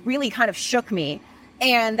loud really kind of shook me.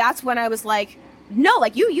 And that's when I was like, no,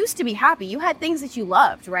 like you used to be happy. You had things that you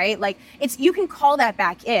loved, right? Like you can call that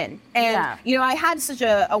back in. And, I had such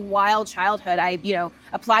a wild childhood. I,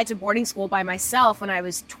 applied to boarding school by myself when I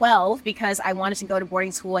was 12 because I wanted to go to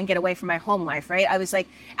boarding school and get away from my home life, right? I was like,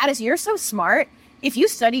 Addis, you're so smart. If you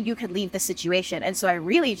studied, you could leave the situation. And so I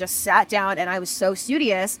really just sat down and I was so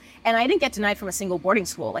studious, and I didn't get denied from a single boarding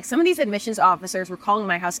school. Like some of these admissions officers were calling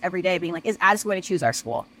my house every day being like, is Addis going to choose our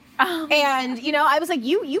school? And, I was like,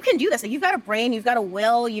 you can do this. Like, you've got a brain, you've got a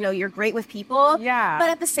will, you're great with people. Yeah. But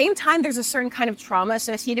at the same time, there's a certain kind of trauma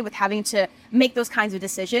associated with having to make those kinds of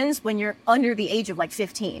decisions when you're under the age of like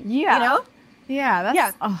 15. Yeah.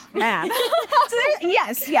 Yeah. Oh, man. So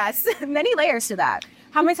yes. Many layers to that.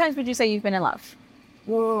 How many times would you say you've been in love?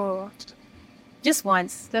 Whoa. Just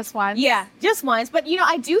once. Just once? Yeah, just once. But,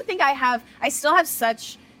 I do think I still have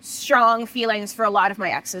such strong feelings for a lot of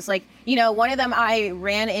my exes. Like, one of them I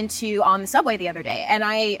ran into on the subway the other day. And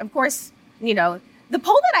I, of course, the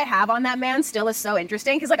poll that I have on that man still is so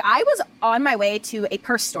interesting because, like, I was on my way to a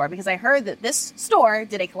purse store because I heard that this store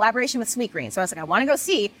did a collaboration with Sweetgreen. So I was like, I want to go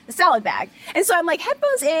see the salad bag. And so I'm like,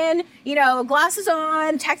 headphones in, glasses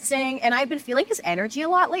on, texting. And I've been feeling his energy a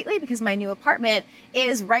lot lately because my new apartment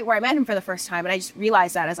is right where I met him for the first time. And I just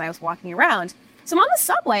realized that as I was walking around. So I'm on the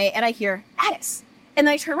subway and I hear Addis. And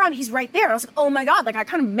then I turn around, he's right there. I was like, oh my God, like I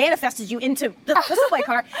kind of manifested you into the subway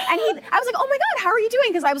car. And I was like, oh my God, how are you doing?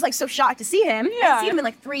 Because I was like so shocked to see him. I hadn't seen him in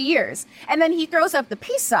like 3 years. And then he throws up the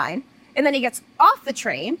peace sign, and then he gets off the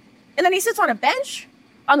train, and then he sits on a bench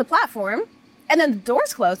on the platform, and then the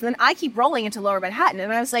doors close, and then I keep rolling into Lower Manhattan.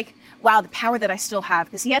 And I was like, wow, the power that I still have,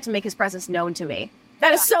 because he had to make his presence known to me.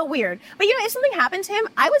 That is so weird. But, if something happened to him,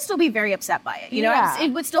 I would still be very upset by it.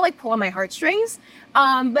 It would still like pull on my heartstrings.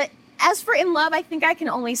 But as for in love, I think I can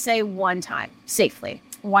only say one time safely.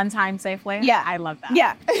 One time safely? Yeah. I love that.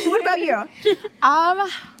 Yeah. What about you?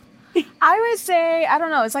 I would say, I don't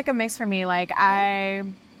know. It's like a mix for me. Like my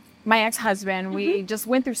ex-husband, we just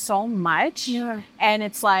went through so much. Yeah. And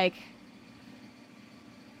it's like,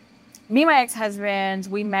 me and my ex-husband,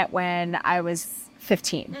 we met when I was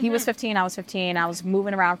 15. He was 15, I was 15. I was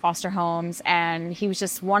moving around foster homes, and he was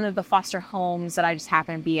just one of the foster homes that I just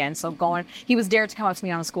happened to be in. So he was dared to come up to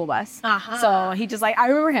me on a school bus. So he just I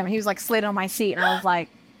remember him. He was like slid on my seat, and I was like,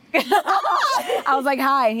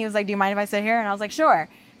 hi. And he was like, do you mind if I sit here? And I was like, sure.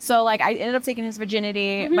 So I ended up taking his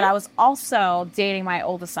virginity, but I was also dating my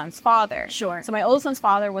oldest son's father. Sure. So my oldest son's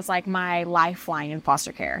father was like my lifeline in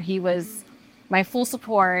foster care. He was my full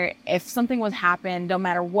support. If something would happen, no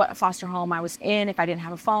matter what foster home I was in, if I didn't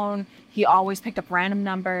have a phone, he always picked up random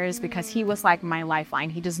numbers because he was like my lifeline.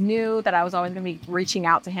 He just knew that I was always going to be reaching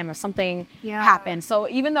out to him if something happened. So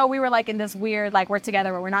even though we were like in this weird, like we're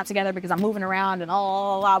together, but we're not together because I'm moving around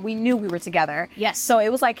and we knew we were together. Yes. So it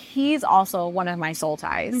was like, he's also one of my soul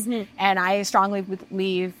ties. And I strongly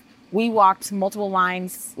believe we walked multiple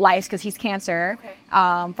lives because he's cancer,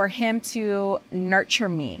 for him to nurture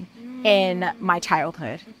me in my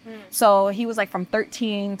childhood. So he was like from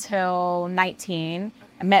 13 till 19.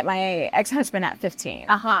 I met my ex-husband at 15.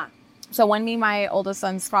 So when me and my oldest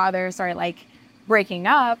son's father started like breaking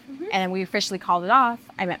up and we officially called it off,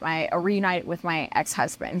 I reunited with my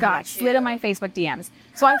ex-husband. Gotcha. Slid in my Facebook DMs.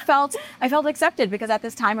 So I felt accepted because at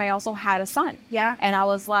this time I also had a son. Yeah. And I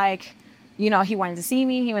was like, he wanted to see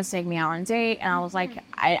me. He wanted to take me out on a date. And I was like,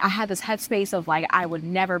 I had this headspace of like, I would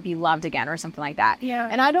never be loved again or something like that. Yeah.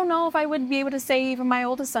 And I don't know if I would be able to say even my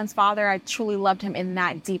oldest son's father, I truly loved him in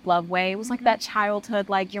that deep love way. It was like that childhood,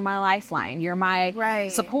 like, you're my lifeline. You're my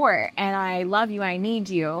support. And I love you. I need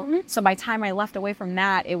you. So by the time I left away from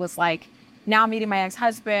that, it was like, now I'm meeting my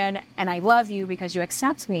ex-husband and I love you because you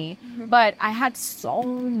accept me. But I had so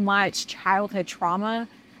much childhood trauma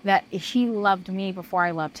that he loved me before I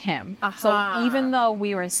loved him. So even though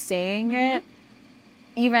we were saying it,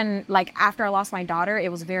 even like after I lost my daughter,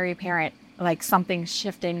 it was very apparent, like something's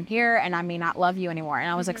shifting here and I may not love you anymore. And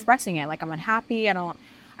I was expressing it, like I'm unhappy. I don't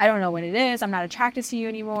know what it is. I'm not attracted to you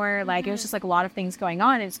anymore. Like it was just like a lot of things going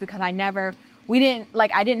on. It's because I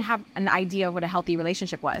didn't have an idea of what a healthy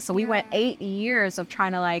relationship was. So we went 8 years of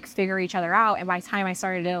trying to like figure each other out. And by the time I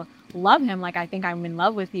started to love him, like I think I'm in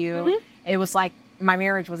love with you, it was like my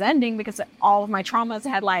marriage was ending because all of my traumas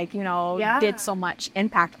had like, did so much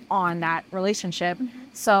impact on that relationship.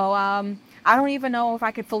 So I don't even know if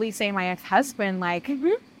I could fully say my ex-husband like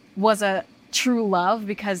was a true love,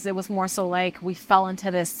 because it was more so like we fell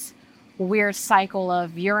into this weird cycle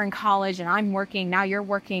of you're in college and I'm working, now you're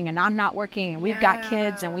working and I'm not working, and we've got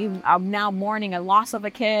kids and I'm now mourning a loss of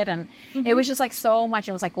a kid, and it was just like so much.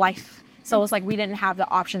 It was like life. So it was like we didn't have the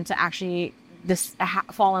option to actually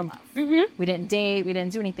fall in love. We didn't date, we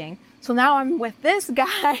didn't do anything. So now I'm with this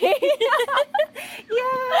guy.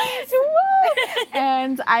 Yes.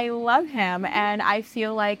 And I love him, and I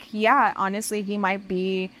feel like, honestly, he might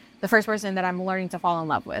be the first person that I'm learning to fall in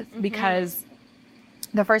love with, because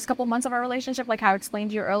the first couple months of our relationship, like how I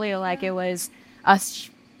explained to you earlier, like it was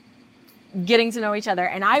us getting to know each other.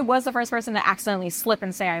 And I was the first person to accidentally slip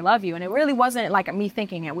and say, I love you. And it really wasn't like me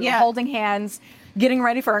thinking it. We were holding hands, getting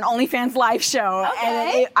ready for an OnlyFans live show.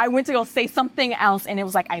 And I went to go say something else, and it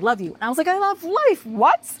was like, I love you. And I was like, I love life.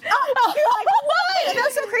 What? Oh, you're like, what?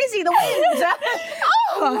 That's so crazy. The wind.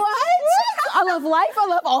 What? I love life. I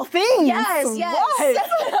love all things. Yes.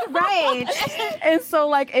 What? Right. And so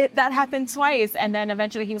like that happened twice. And then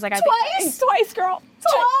eventually he was like, twice, girl.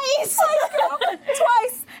 Twice.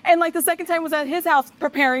 Twice. And like the second time was at his house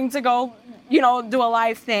preparing to go, do a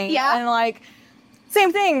live thing. Yeah. And like,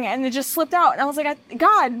 same thing. And it just slipped out. And I was like,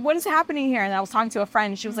 God, what is happening here? And I was talking to a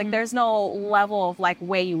friend. And she was like, there's no level of like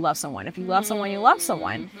way you love someone. If you love someone, you love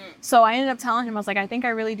someone. So I ended up telling him, I was like, I think I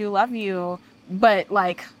really do love you, but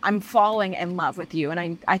like I'm falling in love with you.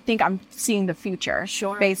 And I think I'm seeing the future,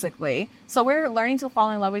 basically. So we're learning to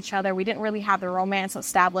fall in love with each other. We didn't really have the romance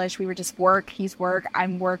established. We were just work, he's work,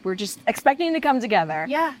 I'm work. We're just expecting to come together.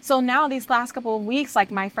 Yeah. So now these last couple of weeks, like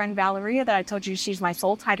my friend Valeria that I told you, she's my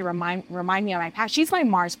soul tie to remind me of my past. She's my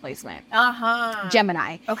Mars placement.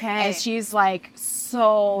 Gemini. Okay. And she's like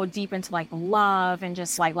so deep into like love and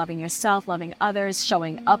just like loving yourself, loving others,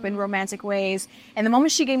 showing up in romantic ways. And the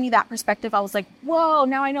moment she gave me that perspective, I was like, whoa,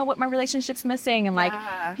 now I know what my relationship's missing. And like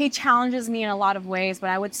he challenges me in a lot of ways, but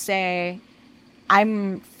I would say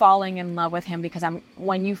I'm falling in love with him because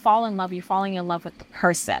when you fall in love, you're falling in love with the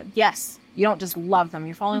person. Yes. You don't just love them.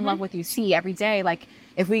 You're falling in love with you see every day. Like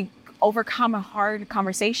if we overcome a hard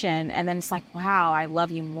conversation and then it's like, wow, I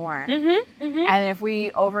love you more. And if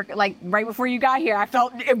we like right before you got here, I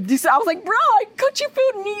was like, bro, I cooked you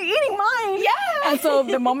food and you're eating mine. Yeah. And so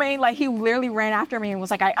the moment like he literally ran after me and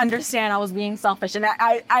was like, I understand I was being selfish. And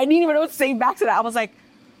I didn't even know what to say back to that. I was like,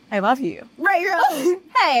 I love you. Right, you're like,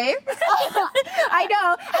 hey. I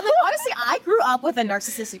know. And like, honestly, I grew up with a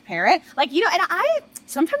narcissistic parent. Like, and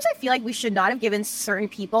sometimes I feel like we should not have given certain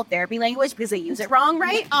people therapy language because they use it wrong,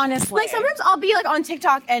 right? Honestly. Like sometimes I'll be like on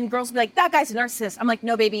TikTok and girls will be like, that guy's a narcissist. I'm like,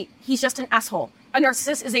 no, baby, he's just an asshole. A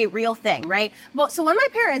narcissist is a real thing, right? But so one of my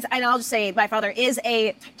parents, and I'll just say my father is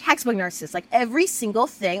a textbook narcissist. Like every single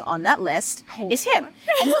thing on that list is him. And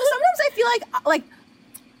so sometimes I feel like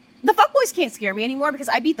the fuckboys can't scare me anymore because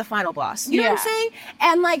I beat the final boss. You know what I'm saying?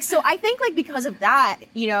 And like, so I think like because of that,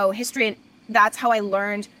 history, and that's how I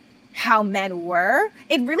learned how men were.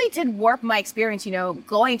 It really did warp my experience,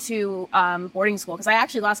 going to boarding school, because I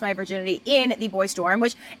actually lost my virginity in the boys' dorm,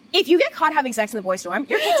 which if you get caught having sex in the boys' dorm,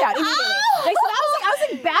 you're kicked out immediately. Like, so I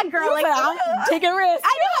was like bad girl. Like, I'm taking risks.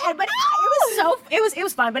 I know, but it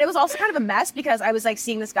was fun, but it was also kind of a mess because I was like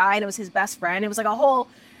seeing this guy and it was his best friend. It was like a whole,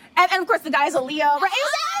 and of course the guy's a Leo, right?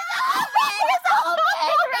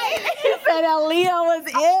 He said that Leo was it,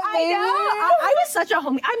 baby. I know. I was such a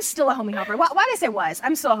homie. I'm still a homie hopper. Why did I say was?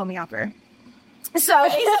 I'm still a homie hopper. So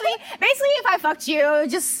basically, if I fucked you,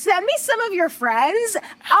 just send me some of your friends.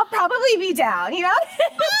 I'll probably be down, you know?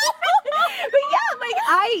 But yeah, like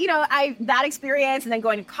I that experience and then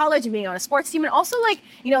going to college and being on a sports team and also like,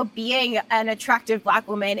 being an attractive Black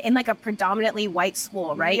woman in like a predominantly white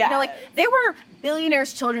school, right? Yeah. Like there were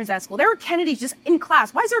billionaires' children's at school. There were Kennedys just in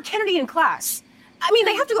class. Why is there a Kennedy in class? I mean,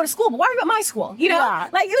 they have to go to school, but why about my school? Yeah.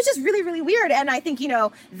 Like it was just really, really weird. And I think,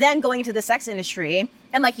 then going into the sex industry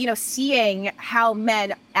and like, seeing how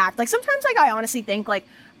men act, like sometimes like I honestly think like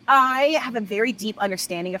I have a very deep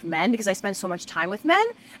understanding of men because I spend so much time with men.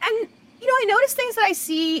 And, I notice things that I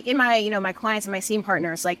see in my, my clients and my scene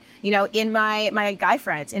partners, like, in my guy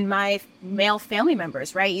friends, in my male family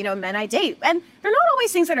members, right? Men I date. And they're not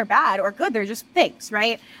always things that are bad or good. They're just things,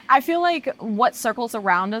 right? I feel like what circles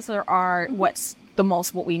around us are what's the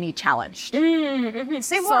most what we need challenged. Mm-hmm.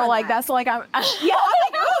 Say more so on like that. that's like I'm yeah,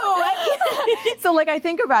 I'm like, ooh. So like I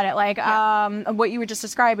think about it like what you were just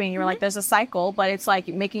describing, you were like there's a cycle, but it's like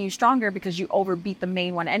making you stronger because you overbeat the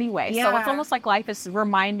main one anyway. So it's almost like life is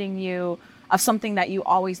reminding you of something that you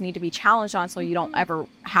always need to be challenged on so you don't ever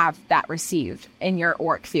have that received in your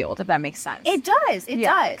work field, if that makes sense. It does. It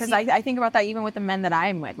does. Because I think about that even with the men that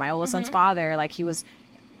I'm with. My oldest son's father, like he was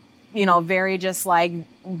very just like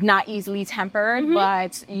not easily tempered,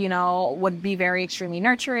 but, would be very extremely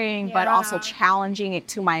nurturing, but also challenging it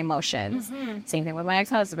to my emotions. Same thing with my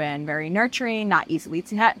ex-husband, very nurturing, not easily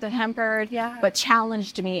tempered, but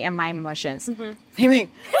challenged me and my emotions.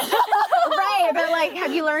 Right, but like,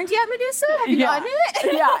 have you learned yet, Medusa? Have you gotten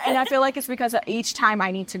it? Yeah, and I feel like it's because each time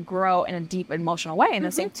I need to grow in a deep emotional way. And at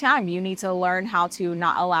the same time, you need to learn how to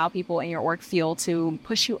not allow people in your work field to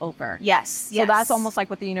push you over. Yes. So that's almost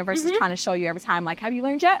like what the universe is trying to show you every time. Like, have you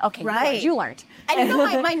learned yet? Okay, right. You learned. And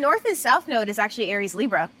my North and South node is actually Aries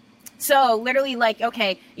Libra. So literally like,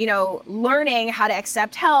 okay, learning how to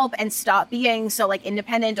accept help and stop being so like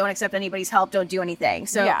independent, don't accept anybody's help, don't do anything.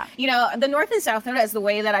 So, the North and South node is the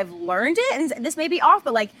way that I've learned it. And this may be off,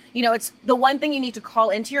 but like, it's the one thing you need to call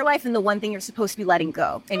into your life and the one thing you're supposed to be letting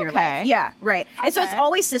go in your life. Yeah, right. Okay. And so it's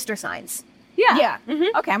always sister signs. Yeah. Yeah.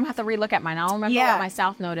 Okay, I'm gonna have to relook at mine. I don't remember what my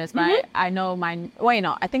South node is, but I know mine. Wait,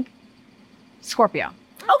 no, I think Scorpio.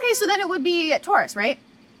 Okay, so then it would be Taurus, right?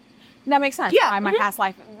 That makes sense. Yeah. My past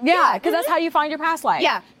life. Yeah, because that's how you find your past life.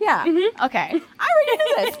 Yeah. Yeah. Okay. I already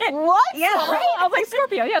knew this. What? Yeah, right. I was like,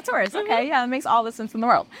 Scorpio. Yeah, Taurus. Okay. Yeah, that makes all the sense in the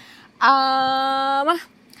world.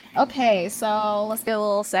 Okay, so let's get a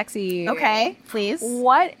little sexy. Okay, please.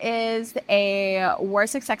 What is a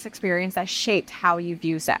worst sex experience that shaped how you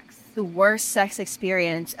view sex? The worst sex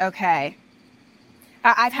experience. Okay.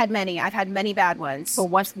 I've had many. I've had many bad ones. But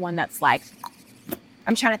what's one that's like,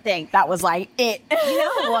 I'm trying to think. that was like it? You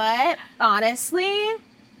know what? Honestly,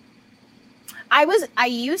 I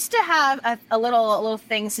used to have a little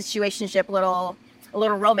thing, situationship, a little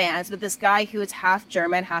romance with this guy who is half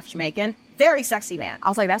German, half Jamaican. Very sexy man. I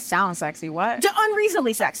was like, that sounds sexy. What?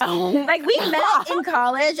 Unreasonably sexy. Like we met in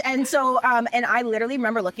college, and so and I literally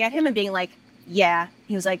remember looking at him and being like, yeah.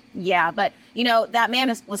 He was like, yeah, but that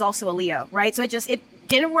man was also a Leo, right? So it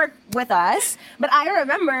didn't work with us, but I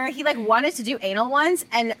remember he like wanted to do anal once,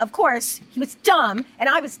 and of course he was dumb and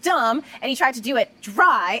I was dumb, and he tried to do it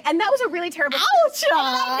dry, and that was a really terrible Ouch! And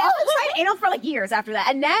I never tried anal for like years after that,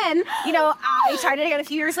 and then I tried it again a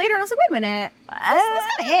few years later, and I was like, wait a minute,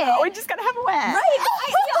 that's not it. We're just gonna have a wet. Right.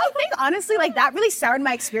 I think honestly, like that really soured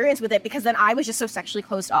my experience with it, because then I was just so sexually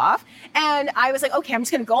closed off, and I was like, okay, I'm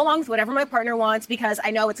just gonna go along with whatever my partner wants because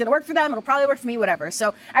I know it's gonna work for them. It'll probably work for me, whatever.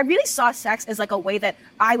 So I really saw sex as like a way that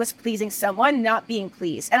I was pleasing someone, not being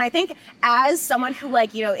pleased. And I think as someone who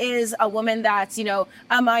is a woman that's, a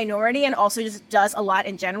minority and also just does a lot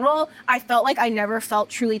in general, I felt like I never felt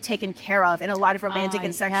truly taken care of in a lot of romantic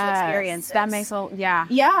and sexual experiences. That makes yeah.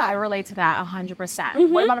 I relate to that 100%.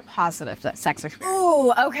 What about a positive sex experience?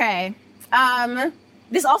 Oh, okay.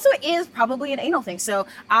 This also is probably an anal thing. So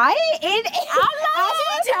as you can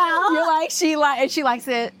tell, you're like she likes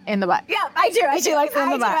it in the butt. Yeah, I do. She likes it in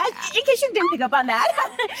the butt. In case you didn't pick up on that,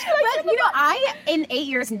 but I in 8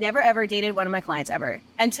 years never ever dated one of my clients ever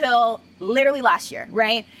until literally last year,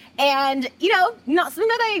 right? And not something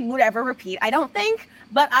that I would ever repeat, I don't think.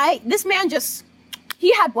 But this man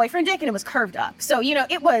he had boyfriend dick and it was curved up, so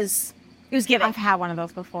it was giving. I've had one of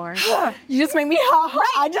those before. You just make me hot.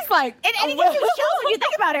 Right. I just like... And it gives you chills when you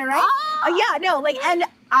think about it, right? And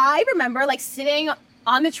I remember sitting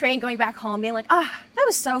on the train going back home being like, that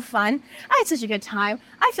was so fun. I had such a good time.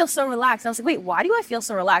 I feel so relaxed. And I was like, wait, why do I feel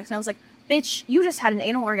so relaxed? And I was like, bitch, you just had an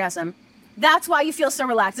anal orgasm. That's why you feel so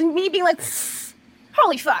relaxed. And me being like,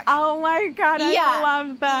 holy fuck. Oh my God, I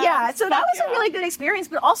love that. Yeah, so that was a really good experience.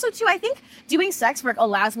 But also, too, I think doing sex work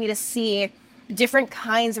allows me to see different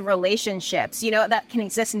kinds of relationships, you know, that can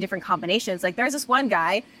exist in different combinations. Like there's this one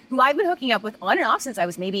guy who I've been hooking up with on and off since I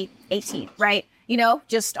was maybe 18, right? You know,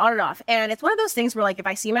 just on and off. And it's one of those things where like, if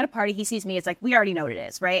I see him at a party, he sees me, it's like, we already know what it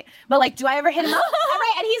is, right? But like, do I ever hit him up?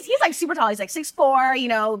 Right? And he's like super tall. He's like 6'4", you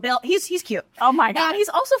know, built. He's cute. Oh my God. And he's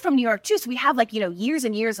also from New York too. So we have like, you know, years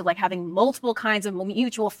and years of like having multiple kinds of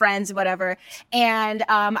mutual friends and whatever. And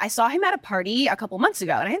I saw him at a party a couple months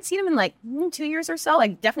ago and I hadn't seen him in like 2 years or so,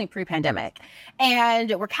 like definitely pre-pandemic.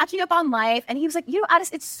 And we're catching up on life. And he was like, you know,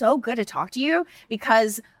 Addis, it's so good to talk to you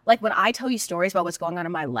because like when I tell you stories about what's going on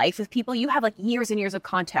in my life with people, you have like years and years of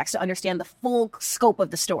context to understand the full scope of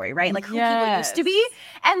the story, right? Like who people used to be.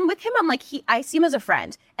 And with him, I'm like, I see him as a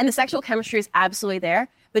friend and the sexual chemistry is absolutely there.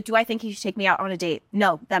 But do I think he should take me out on a date?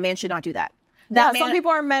 No, that man should not do that. Some people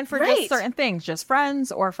are meant for just certain things, just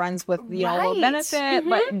friends or friends with, you know, a little benefit.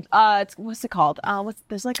 But what's it called?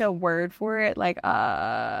 There's like a word for it. Like,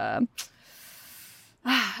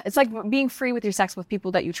 it's like being free with your sex with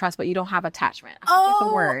people that you trust, but you don't have attachment.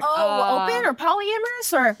 The word. Open or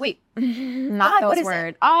polyamorous or wait, not those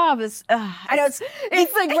words. I know it's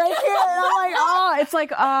like right here. And I'm like, it's like,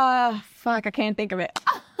 fuck, I can't think of it.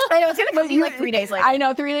 I know it's gonna come to you like 3 days later. I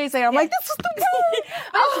know 3 days later. I'm like, this is the word.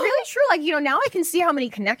 But it's really true. Like, you know, now I can see how many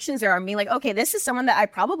connections there are. I mean, like, okay, this is someone that I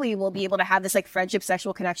probably will be able to have this like friendship,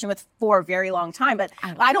 sexual connection with for a very long time. But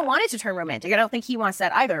I don't want it to turn romantic. I don't think he wants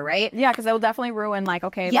that either, right? Yeah, because it will definitely ruin like,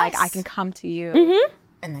 okay, like I can come to you.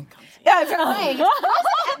 And then come to you. Yeah, right.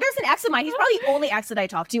 There's an ex of mine. He's probably the only ex that I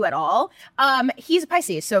talk to at all. He's a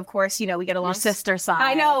Pisces, so of course, you know, we get along. Your sister side.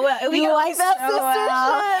 I know. We you like that sister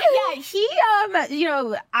side? Yeah, he, you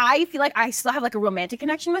know, I feel like I still have like a romantic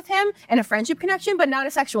connection with him and a friendship connection, but not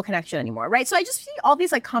a sexual connection anymore, right? So I just see all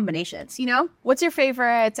these like combinations, you know? What's your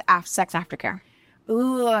favorite sex aftercare?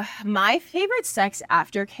 Ooh, my favorite sex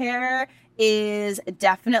aftercare is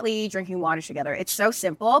definitely drinking water together. It's so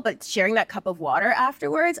simple, but sharing that cup of water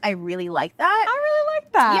afterwards, I really like that. I really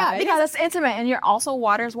like that. Yeah, because it's intimate and you're also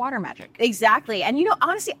water's water magic. Exactly. And you know,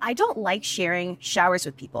 honestly, I don't like sharing showers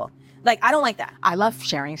with people. Like, I don't like that. I love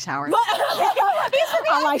sharing showers.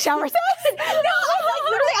 I like shower sex.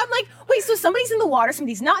 I'm like, wait, so somebody's in the water,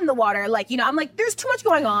 somebody's not in the water. Like, you know, I'm like, there's too much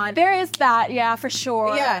going on. There is that, yeah, for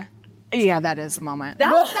sure. Yeah, that is a moment.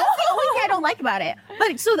 That's the only thing I don't like about it.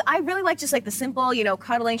 But so I really like just like the simple, you know,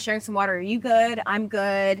 cuddling, sharing some water. Are you good? I'm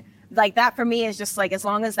good. Like that for me is just like, as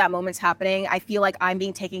long as that moment's happening, I feel like I'm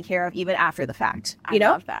being taken care of even after the fact. You know?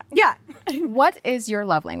 I love that. Yeah. What is your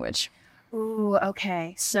love language? Ooh,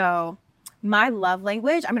 okay. So my love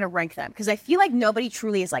language, I'm going to rank them because I feel like nobody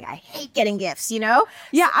truly is like, I hate getting gifts, you know?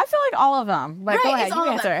 Yeah, I feel like all of them. But go ahead, you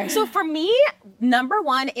answer. So for me, number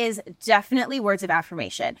one is definitely words of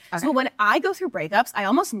affirmation. Okay. So when I go through breakups, I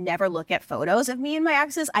almost never look at photos of me and my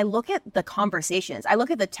exes. I look at the conversations. I look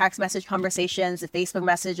at the text message conversations, the Facebook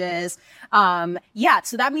messages.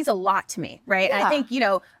 So that means a lot to me, right? Yeah. And I think, you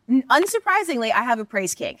know, unsurprisingly, I have a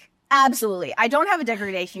praise kink. Absolutely. I don't have a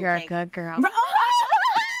degradation kink. You're a good girl.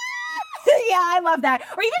 Yeah, I love that.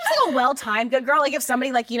 Or even just like a well-timed good girl. Like if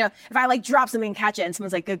somebody like, you know, if I like drop something and catch it and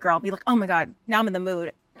someone's like, good girl, I'll be like, oh my God, now I'm in the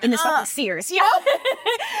mood. In this fucking Sears, you know?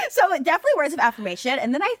 So definitely words of affirmation.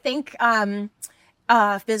 And then I think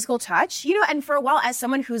physical touch, you know, and for a while as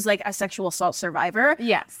someone who's like a sexual assault survivor,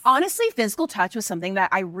 yes, honestly, physical touch was something that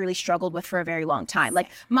I really struggled with for a very long time. Like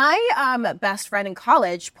my best friend in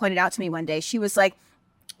college pointed out to me one day, she was like,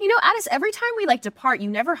 you know, Addis, every time we like depart, you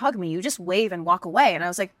never hug me. You just wave and walk away. And I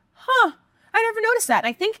was like, huh, I never noticed that. And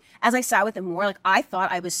I think as I sat with it more, like I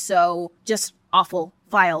thought I was so just awful,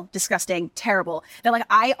 vile, disgusting, terrible that like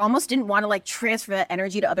I almost didn't want to like transfer that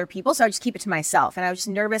energy to other people. So I just keep it to myself. And I was just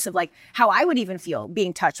nervous of like how I would even feel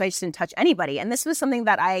being touched. So I just didn't touch anybody. And this was something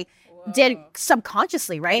that I did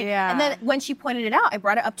subconsciously, right? Yeah. And then when she pointed it out, I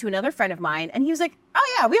brought it up to another friend of mine and he was like,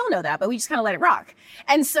 oh yeah, we all know that, but we just kind of let it rock.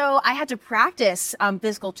 And so I had to practice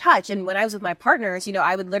physical touch. And when I was with my partners, you know,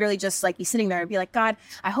 I would literally just like be sitting there and be like, God,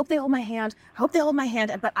 I hope they hold my hand. I hope they hold my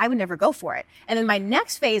hand. But I would never go for it. And then my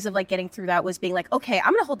next phase of like getting through that was being like, okay,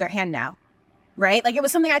 I'm going to hold their hand now. Right? Like it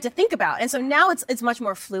was something I had to think about. And so now it's much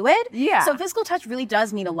more fluid. Yeah. So physical touch really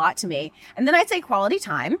does mean a lot to me. And then I'd say quality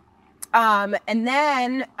time. And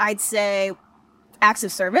then I'd say acts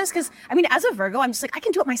of service. Because I mean, as a Virgo, I'm just like, I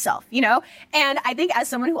can do it myself, you know? And I think as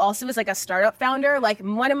someone who also was like a startup founder, like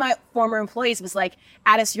one of my former employees was like,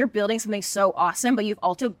 Addis, you're building something so awesome, but you've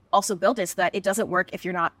also built it so that it doesn't work if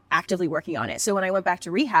you're not actively working on it. So when I went back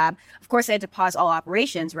to rehab, of course I had to pause all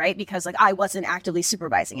operations, right? Because like I wasn't actively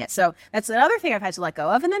supervising it. So that's another thing I've had to let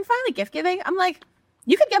go of. And then finally gift giving, I'm like,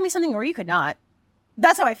 you could get me something or you could not.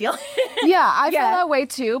 That's how I feel. Yeah, I feel that way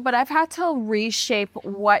too, but I've had to reshape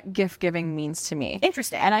what gift giving means to me.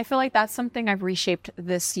 Interesting. And I feel like that's something I've reshaped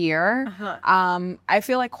this year. I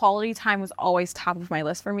feel like quality time was always top of my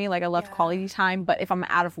list for me. Like I loved quality time, but if I'm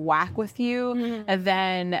out of whack with you,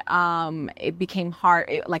 then it became hard.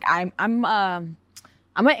 I'm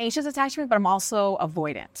an anxious attachment, but I'm also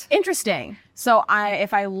avoidant. Interesting. So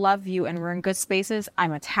if I love you and we're in good spaces,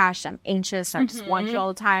 I'm attached, I'm anxious, I just want you all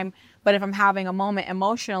the time. But if I'm having a moment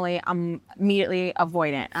emotionally, I'm immediately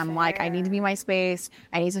avoidant. I'm like, I need to be my space.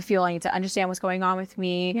 I need to understand what's going on with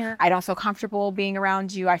me. Yeah. I don't feel comfortable being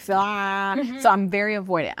around you. I feel, So I'm very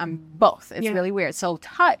avoidant. I'm both. It's really weird. So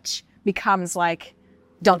touch becomes like,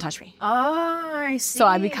 don't touch me. Oh, I see. So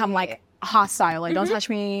I become like hostile. Like, don't touch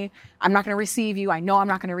me. I'm not going to receive you. I know I'm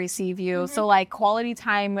not going to receive you. So like quality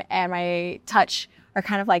time and my touch are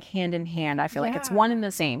kind of like hand in hand. I feel like it's one and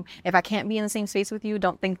the same. If I can't be in the same space with you,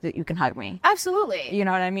 don't think that you can hug me. Absolutely. You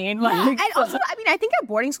know what I mean? Like, and also, I mean, I think at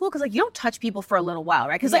boarding school, because like you don't touch people for a little while,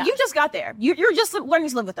 right? Because like you just got there. You're just learning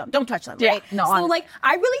to live with them. Don't touch them, right? No, so like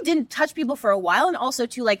I really didn't touch people for a while. And also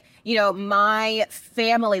too, like, you know, my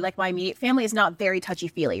family, like my immediate family is not very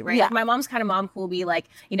touchy-feely, right? Yeah. Like my mom's kind of mom who will be like,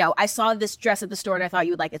 you know, I saw this dress at the store and I thought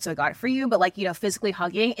you would like it, so I got it for you. But like, you know, physically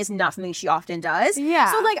hugging is not something she often does. Yeah.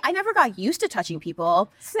 So like I never got used to touching people.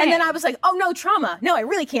 Same. And then I was like, oh no, trauma. No, I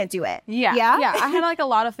really can't do it. Yeah. I had like a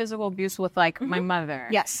lot of physical abuse with like my mother.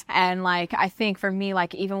 Yes. And like, I think for me,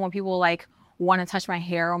 like even when people like want to touch my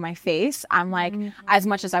hair or my face, I'm like, as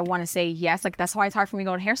much as I want to say yes, like that's why it's hard for me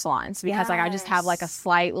to go to hair salons, because like I just have like a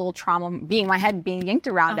slight little trauma my head being yanked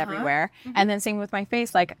around everywhere. And then same with my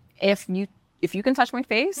face, like if you can touch my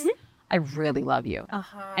face, I really love you.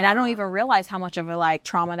 And I don't even realize how much of a like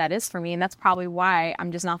trauma that is for me. And that's probably why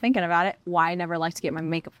I'm just not thinking about it. Why I never liked to get my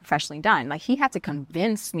makeup professionally done. Like he had to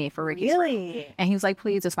convince me for Ricky's Really? And he was like,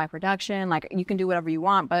 please, it's my production. Like you can do whatever you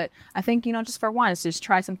want. But I think, you know, just for once, just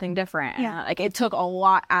try something different. Yeah. And, like it took a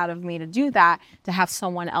lot out of me to do that, to have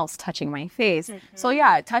someone else touching my face. So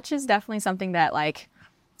yeah, touch is definitely something that like,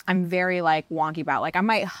 I'm very like wonky about. Like I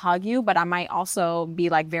might hug you, but I might also be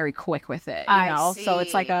like very quick with it, you know? See. So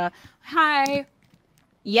it's like a hi.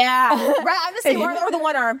 Yeah. Right. I'm the same. Or the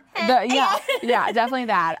one arm. Yeah, definitely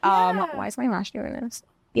that. Why is my lash doing this?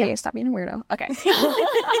 Yeah, stop being a weirdo. Okay.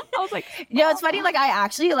 I was like, you know, it's funny. Like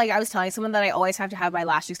I was telling someone that I always have to have my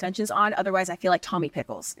lash extensions on. Otherwise I feel like Tommy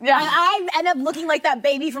Pickles. Yeah. And I end up looking like that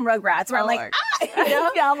baby from Rugrats where I'm like, you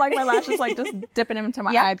know? Yeah, I'm like my lashes like just dipping them into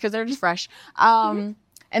my eye because they're just fresh.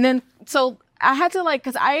 And then, so I had to like,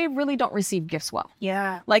 because I really don't receive gifts well.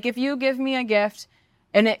 Yeah. Like if you give me a gift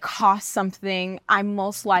and it costs something, I'm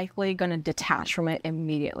most likely going to detach from it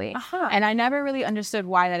immediately. And I never really understood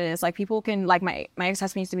why that is. Like people can, like my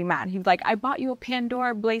ex-husband used to be mad. He'd be like, I bought you a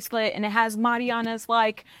Pandora bracelet and it has Mariana's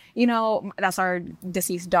like, you know, that's our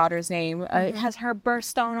deceased daughter's name. It has her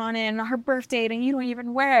birthstone on it and her birth date and you don't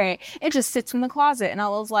even wear it. It just sits in the closet. And I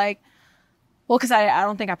was like, well, because I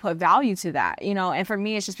don't think I put value to that, you know, and for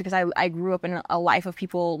me, it's just because I grew up in a life of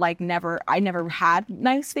people like I never had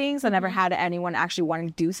nice things. I never had anyone actually wanting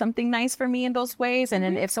to do something nice for me in those ways. And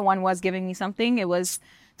then if someone was giving me something, it was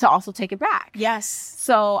to also take it back. Yes.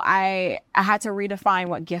 So I had to redefine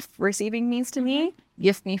what gift receiving means to me.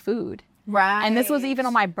 Gift me food. Right. And this was even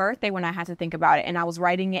on my birthday when I had to think about it. And I was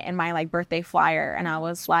writing it in my like birthday flyer. And I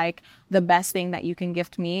was like, the best thing that you can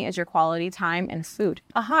gift me is your quality time and food.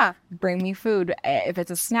 Bring me food. If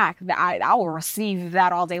it's a snack, I will receive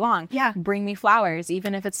that all day long. Yeah. Bring me flowers.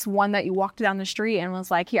 Even if it's one that you walked down the street and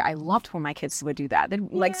was like, here, I loved when my kids would do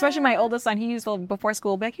that. Like, especially my oldest son, he used to, before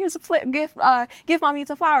school, be like, here's a gift, give mommy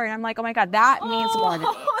a flower. And I'm like, oh my God, that means more to me.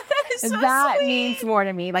 That sweet. Means more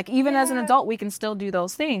to me. Like even as an adult, we can still do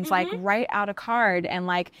those things. Like write out a card and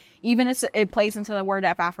like even if it plays into the word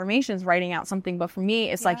of affirmations, writing out something. But for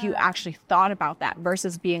me, it's like you actually thought about that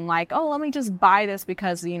versus being like, oh, let me just buy this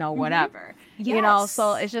because, you know, whatever. You know,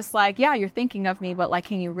 so it's just like, yeah, you're thinking of me, but like,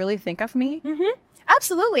 can you really think of me?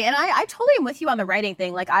 Absolutely. And I totally am with you on the writing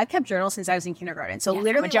thing. Like I've kept journals since I was in kindergarten. So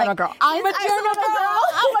literally I'm a journal girl. I'm a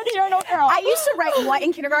journal girl. I used to write one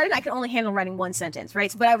in kindergarten. I could only handle writing one sentence,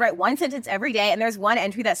 right? But I write one sentence every day. And there's one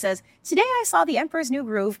entry that says, today I saw the Emperor's New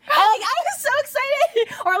Groove. And like, I was so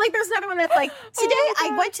excited. Or like there's another one that's like, today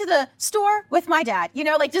I went to the store with my dad. You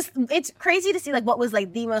know, like just, it's crazy to see like what was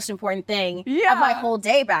like the most important thing of my whole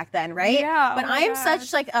day back then, right? Yeah. But I am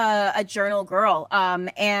such like a journal girl.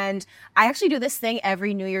 And I actually do this thing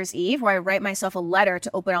every New Year's Eve where I write myself a letter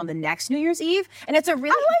to open on the next New Year's Eve. And it's a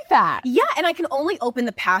really... I like that. Yeah, and I can only open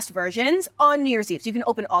the past versions on New Year's Eve. So you can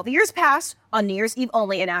open all the years past on New Year's Eve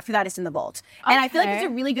only, and after that it's in the vault. And I feel like it's a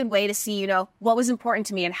really good way to see, you know, what was important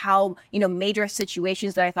to me and how, you know, major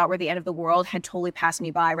situations that I thought were the end of the world had totally passed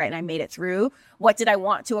me by, right? And I made it through. What did I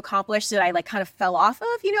want to accomplish that I like kind of fell off of,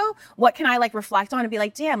 what can I like reflect on and be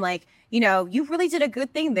like, damn, like, you really did a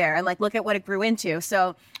good thing there. And like, look at what it grew into.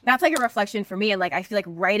 So that's like a reflection for me. And like, I feel like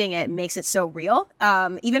writing it makes it so real.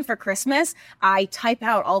 Even for Christmas, I type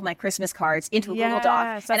out all of my Christmas cards into a Google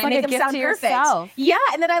Doc and I make them sound perfect. Yourself. Yeah.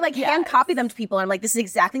 And then I like hand copy them to people. And I'm like, this is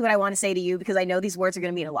exactly what I want to say to you because I know these words are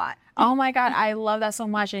going to mean a lot. Oh my God. I love that so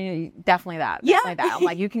much. And definitely that. Definitely that. I'm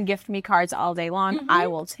like, you can gift me cards all day long. I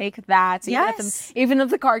will take that. Even if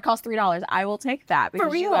the card costs $3, I will take that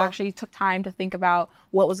because you actually took time to think about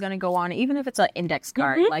what was going to go on, even if it's an index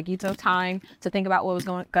card, like you took time to think about what was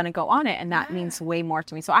going to go on it. And that means way more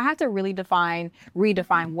to me. So I had to really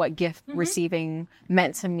redefine what gift receiving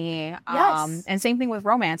meant to me. And same thing with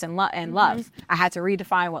romance and love. I had to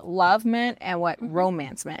redefine what love meant and what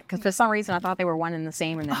romance meant. Because for some reason I thought they were one and the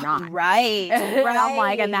same and they're not. Right. And I'm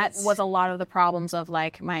like, and that was a lot of the problems of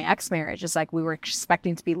like my ex-marriage. It's like we were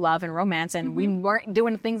expecting to be love and romance and we weren't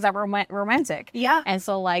doing things that were romantic. Yeah. And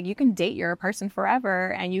so like you can date your person forever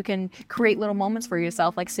and you can create little moments for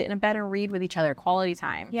yourself, like sit in bed and read with each other, quality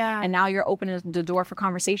time. Yeah. And now you're opening the door for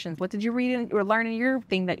conversations. What did you read or learn in your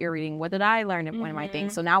thing that you're reading? What did I learn in one of my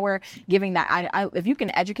things? So now we're giving that. I if you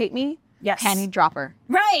can educate me, panty dropper.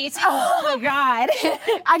 Right. Oh my God.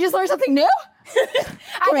 I just learned something new.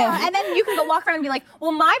 I know. And then you can go walk around and be like,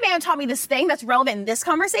 well, my man taught me this thing that's relevant in this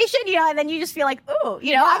conversation, and then you just feel like, ooh,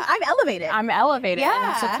 I'm elevated. I'm elevated. Yeah. And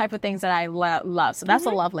that's the type of things that I love. So that's a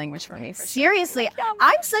love language for me. Seriously.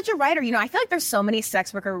 I'm such a writer. I feel like there's so many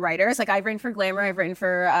sex worker writers. Like I've written for Glamour, I've written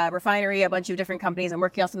for Refinery, a bunch of different companies. I'm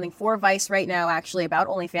working on something for Vice right now, actually, about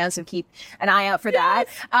OnlyFans, so keep an eye out for that.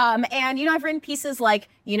 And, I've written pieces like,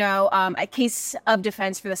 a case of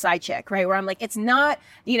defense for the side chick, right? Where I'm like, it's not,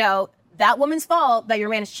 that woman's fault that your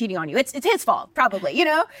man is cheating on you. It's his fault, probably,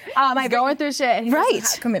 I'm going through shit. And right.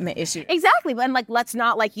 Commitment issue. Exactly. But let's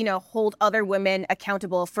not hold other women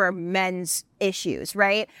accountable for men's issues,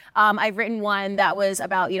 right? I've written one that was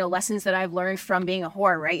about, lessons that I've learned from being a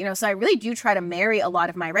whore, right? So I really do try to marry a lot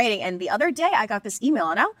of my writing. And the other day I got this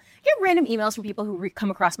email and I'll get random emails from people who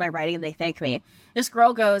come across my writing and they thank me. This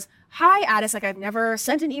girl goes, hi, Addis, I've never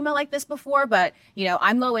sent an email like this before, but,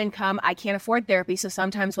 I'm low income. I can't afford therapy. So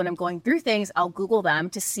sometimes when I'm going through things, I'll Google them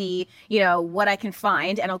to see, what I can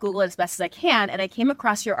find and I'll Google it as best as I can. And I came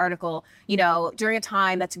across your article, during a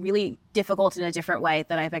time that's really difficult in a different way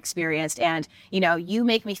that I've experienced. And, you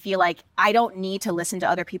make me feel like I don't need to listen to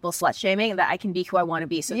other people's slut shaming and that I can be who I want to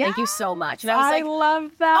be. So thank you so much. And I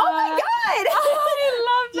love that. Oh my God.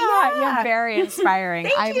 I love that. Yeah. You're very inspiring.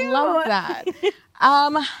 Thank you. Love that.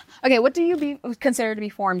 Okay, what do you consider to be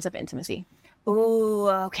forms of intimacy? Ooh,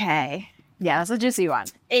 okay. Yeah, that's a juicy one.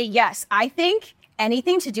 Yes, I think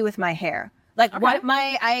anything to do with my hair. Like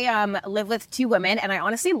I live with two women and I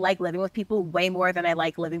honestly like living with people way more than I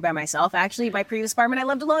like living by myself. Actually, my previous apartment, I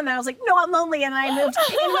lived alone and I was like, no, I'm lonely. And I moved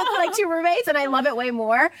in with two roommates and I love it way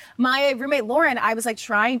more. My roommate, Lauren, I was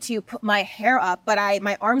trying to put my hair up, but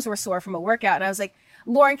my arms were sore from a workout. And I was like,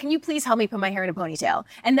 Lauren, can you please help me put my hair in a ponytail?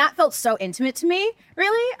 And that felt so intimate to me,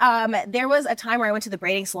 really. There was a time where I went to the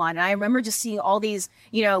braiding salon and I remember just seeing all these,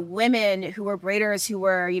 women who were braiders, who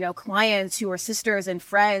were, clients, who were sisters and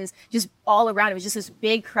friends, just all around. It was just this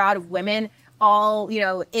big crowd of women all,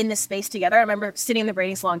 in this space together. I remember sitting in the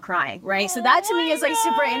braiding salon crying, right? So that to me is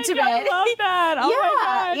super intimate. I love that. Oh my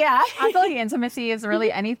God. Yeah. I feel like intimacy is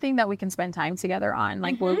really anything that we can spend time together on.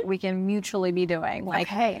 Like we can mutually be doing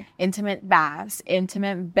intimate baths,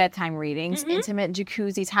 intimate bedtime readings, intimate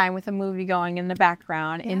jacuzzi time with a movie going in the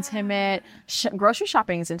background, intimate grocery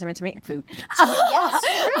shopping is intimate to me. Food. Yes.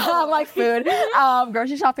 I like food.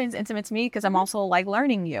 Grocery shopping is intimate to me because I'm also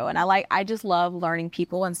learning you. And I just love learning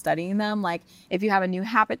people and studying them. Like if you have a new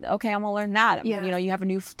habit, okay, I'm gonna learn that. Yeah. You have a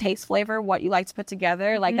new taste flavor, what you like to put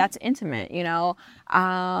together, that's intimate,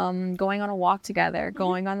 going on a walk together,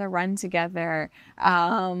 going on the run together.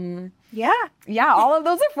 Yeah, all of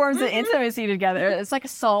those are forms of intimacy together.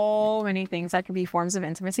 It's so many things that could be forms of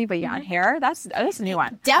intimacy, but and hair, that's a new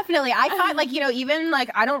one. Definitely. I find even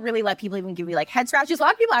I don't really let people even give me head scratches. A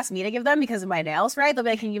lot of people ask me to give them because of my nails, right? They'll be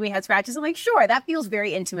like, can you give me head scratches? I'm like, sure. That feels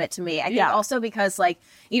very intimate to me. I think also because I've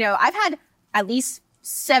had at least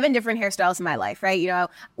 7 different hairstyles in my life, right?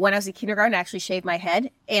 When I was in kindergarten, I actually shaved my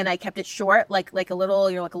head and I kept it short, like a little,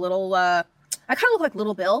 I kind of look like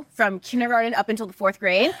Little Bill from kindergarten up until the 4th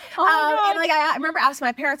grade. And I remember asking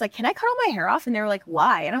my parents, can I cut all my hair off? And they were like,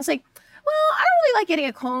 why? And I was like, well, I don't really like getting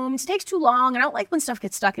it combed. It takes too long. I don't like when stuff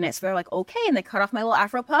gets stuck in it. So they're like, okay. And they cut off my little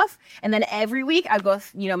Afro puff. And then every week I'd go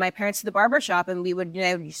with, my parents to the barber shop and we would,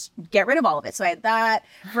 just get rid of all of it. So I had that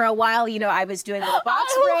for a while. I was doing little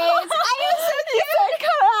box braids. I was so cute.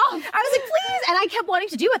 I was like, please. And I kept wanting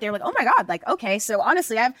to do it. They were like, oh my God. Like, okay. So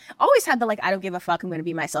honestly, I've always had the, like, I don't give a fuck. I'm going to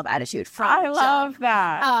be myself attitude. I love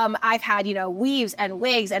that. I've had, weaves and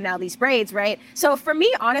wigs and now these braids, right? So for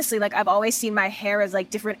me, honestly, like I've always seen my hair as like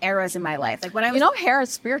different eras in my life. Like when I was, hair is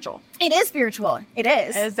spiritual. It is spiritual. It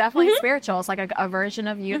is. It's definitely spiritual. It's like a version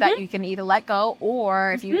of you that you can either let go,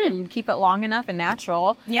 or if you can keep it long enough and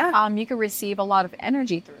natural, you can receive a lot of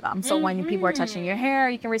energy through them. So when people are touching your hair,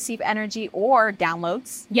 you can receive energy or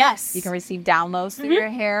downloads. Yes. You can receive downloads through your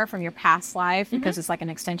hair from your past life because it's like an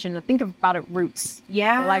extension. Think about it, roots.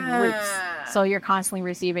 Yeah. They're like roots. So you're constantly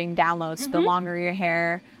receiving downloads. The longer your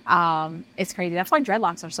hair, it's crazy. That's why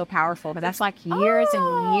dreadlocks are so powerful. But that's like years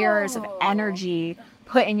and years of energy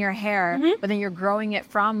put in your hair, but then you're growing it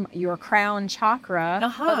from your crown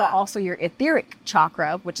chakra, but also your etheric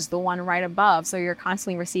chakra, which is the one right above. So you're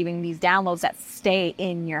constantly receiving these downloads that stay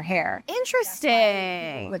in your hair.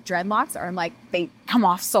 Interesting. With dreadlocks are like, they come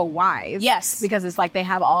off so wise. Yes. Because it's like they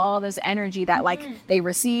have all this energy that like they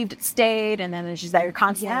received, it stayed, and then it's just that you're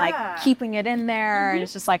constantly like keeping it in there. And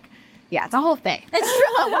it's just like, yeah, it's a whole thing. It's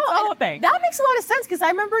true. It's a whole thing. That makes a lot of sense because I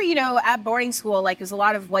remember, at boarding school, like there's a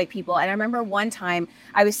lot of white people. And I remember one time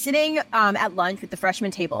I was sitting at lunch with the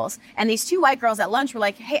freshman tables and these two white girls at lunch were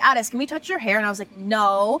like, hey, Addis, can we touch your hair? And I was like,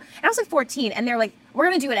 no. And I was like 14 and they're like, we're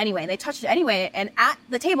going to do it anyway. And they touched it anyway. And at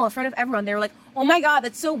the table in front of everyone, they were like, oh my God,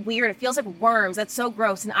 that's so weird. It feels like worms. That's so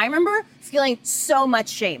gross. And I remember feeling so much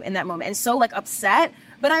shame in that moment and so like upset.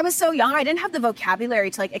 But I was so young, I didn't have the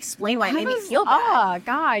vocabulary to like explain why it made me feel bad. Oh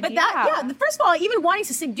God! But first of all, even wanting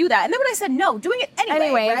to do that, and then when I said no, doing it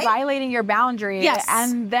anyway, right? Violating your boundary,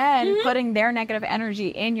 and then putting their negative energy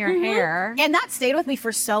in your hair, and that stayed with me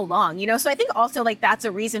for so long, So I think also like that's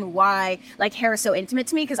a reason why like hair is so intimate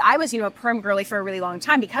to me because I was a perm girly for a really long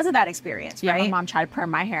time because of that experience, right? My mom tried to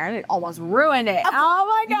perm my hair and it almost ruined it.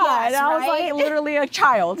 Oh my God! I was like literally a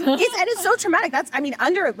child. It's so traumatic.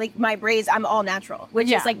 Under like my braids, I'm all natural,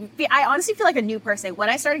 which is like, I honestly feel like a new person. When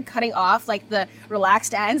I started cutting off like the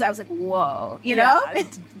relaxed ends, I was like, whoa, know?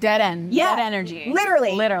 Dead end. Dead energy.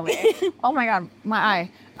 Literally. Oh my God, my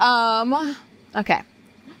eye. Okay.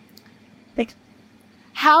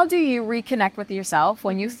 How do you reconnect with yourself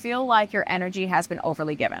when you feel like your energy has been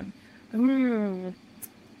overly given?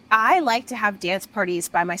 I like to have dance parties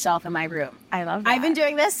by myself in my room. I love that. I've been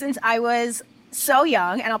doing this since I was so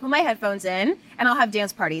young, and I'll put my headphones in and I'll have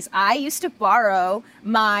dance parties. I used to borrow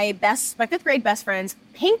my 5th grade best friend's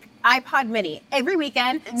pink iPod mini every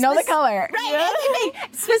weekend. Know the color. Right.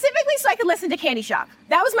 Specifically so I could listen to Candy Shop.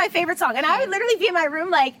 That was my favorite song. And I would literally be in my room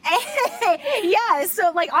like, hey, yeah.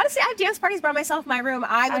 So like, honestly, I have dance parties by myself in my room.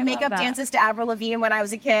 I would make up dances to Avril Lavigne when I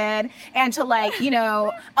was a kid and to like,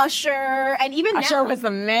 Usher and even Usher was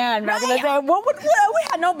the man back in the day. We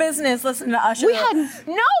had no business listening to Usher. We had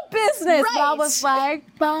no business. Right. I was like,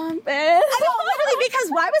 bumping. I know, literally, because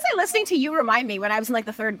why was I listening to You Remind Me when I was in like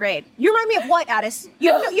the 3rd grade? You remind me of what, Addis?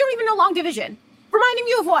 You don't even know long division. Reminding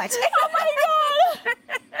you of what? Oh my God.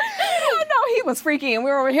 Oh no, he was freaky and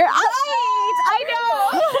we were over here. I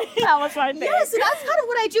know. That was my thing. Yeah, so that's kind of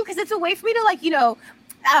what I do because it's a way for me to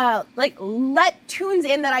like, let tunes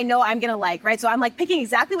in that I know I'm going to like, right? So I'm like picking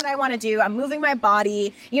exactly what I want to do. I'm moving my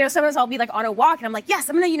body. Sometimes I'll be like on a walk and I'm like, yes,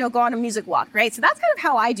 I'm going to, go on a music walk, right? So that's kind of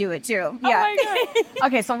how I do it too. Yeah. Oh my God.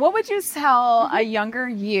 Okay. So what would you tell a younger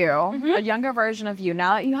you, a younger version of you,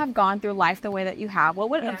 now that you have gone through life the way that you have,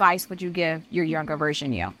 what advice would you give your younger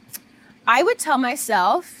version you? I would tell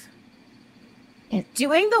myself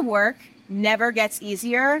doing the work never gets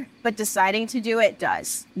easier, but deciding to do it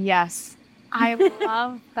does. Yes. I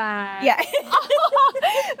love that. Yeah.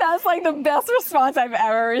 That's like the best response I've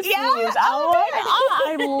ever received. Yeah.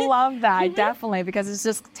 I love that. Definitely. Because it's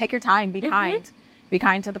just take your time, be kind. Be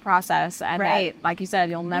kind to the process. And like you said,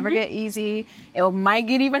 you'll never get easy. It might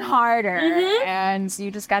get even harder. And you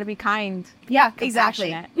just got to be kind. Yeah,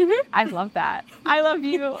 exactly. I love that. I love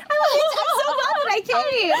you. I love you. I'm so glad that I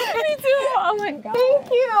came. Me too. Oh my God. Thank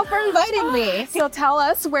you for inviting me. So tell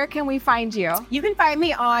us, where can we find you? You can find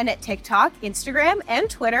me on TikTok, Instagram, and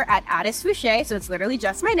Twitter at Addis Fouche. So it's literally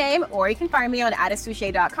just my name. Or you can find me on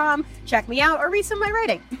addisfouche.com. Check me out or read some of my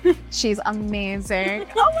writing. She's amazing.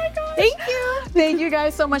 Oh my God. Thank you. Thank you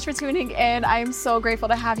guys so much for tuning in. I'm so grateful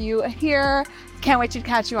to have you here. Can't wait to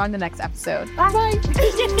catch you on the next episode. Bye. That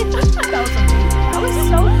was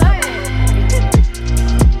so fun.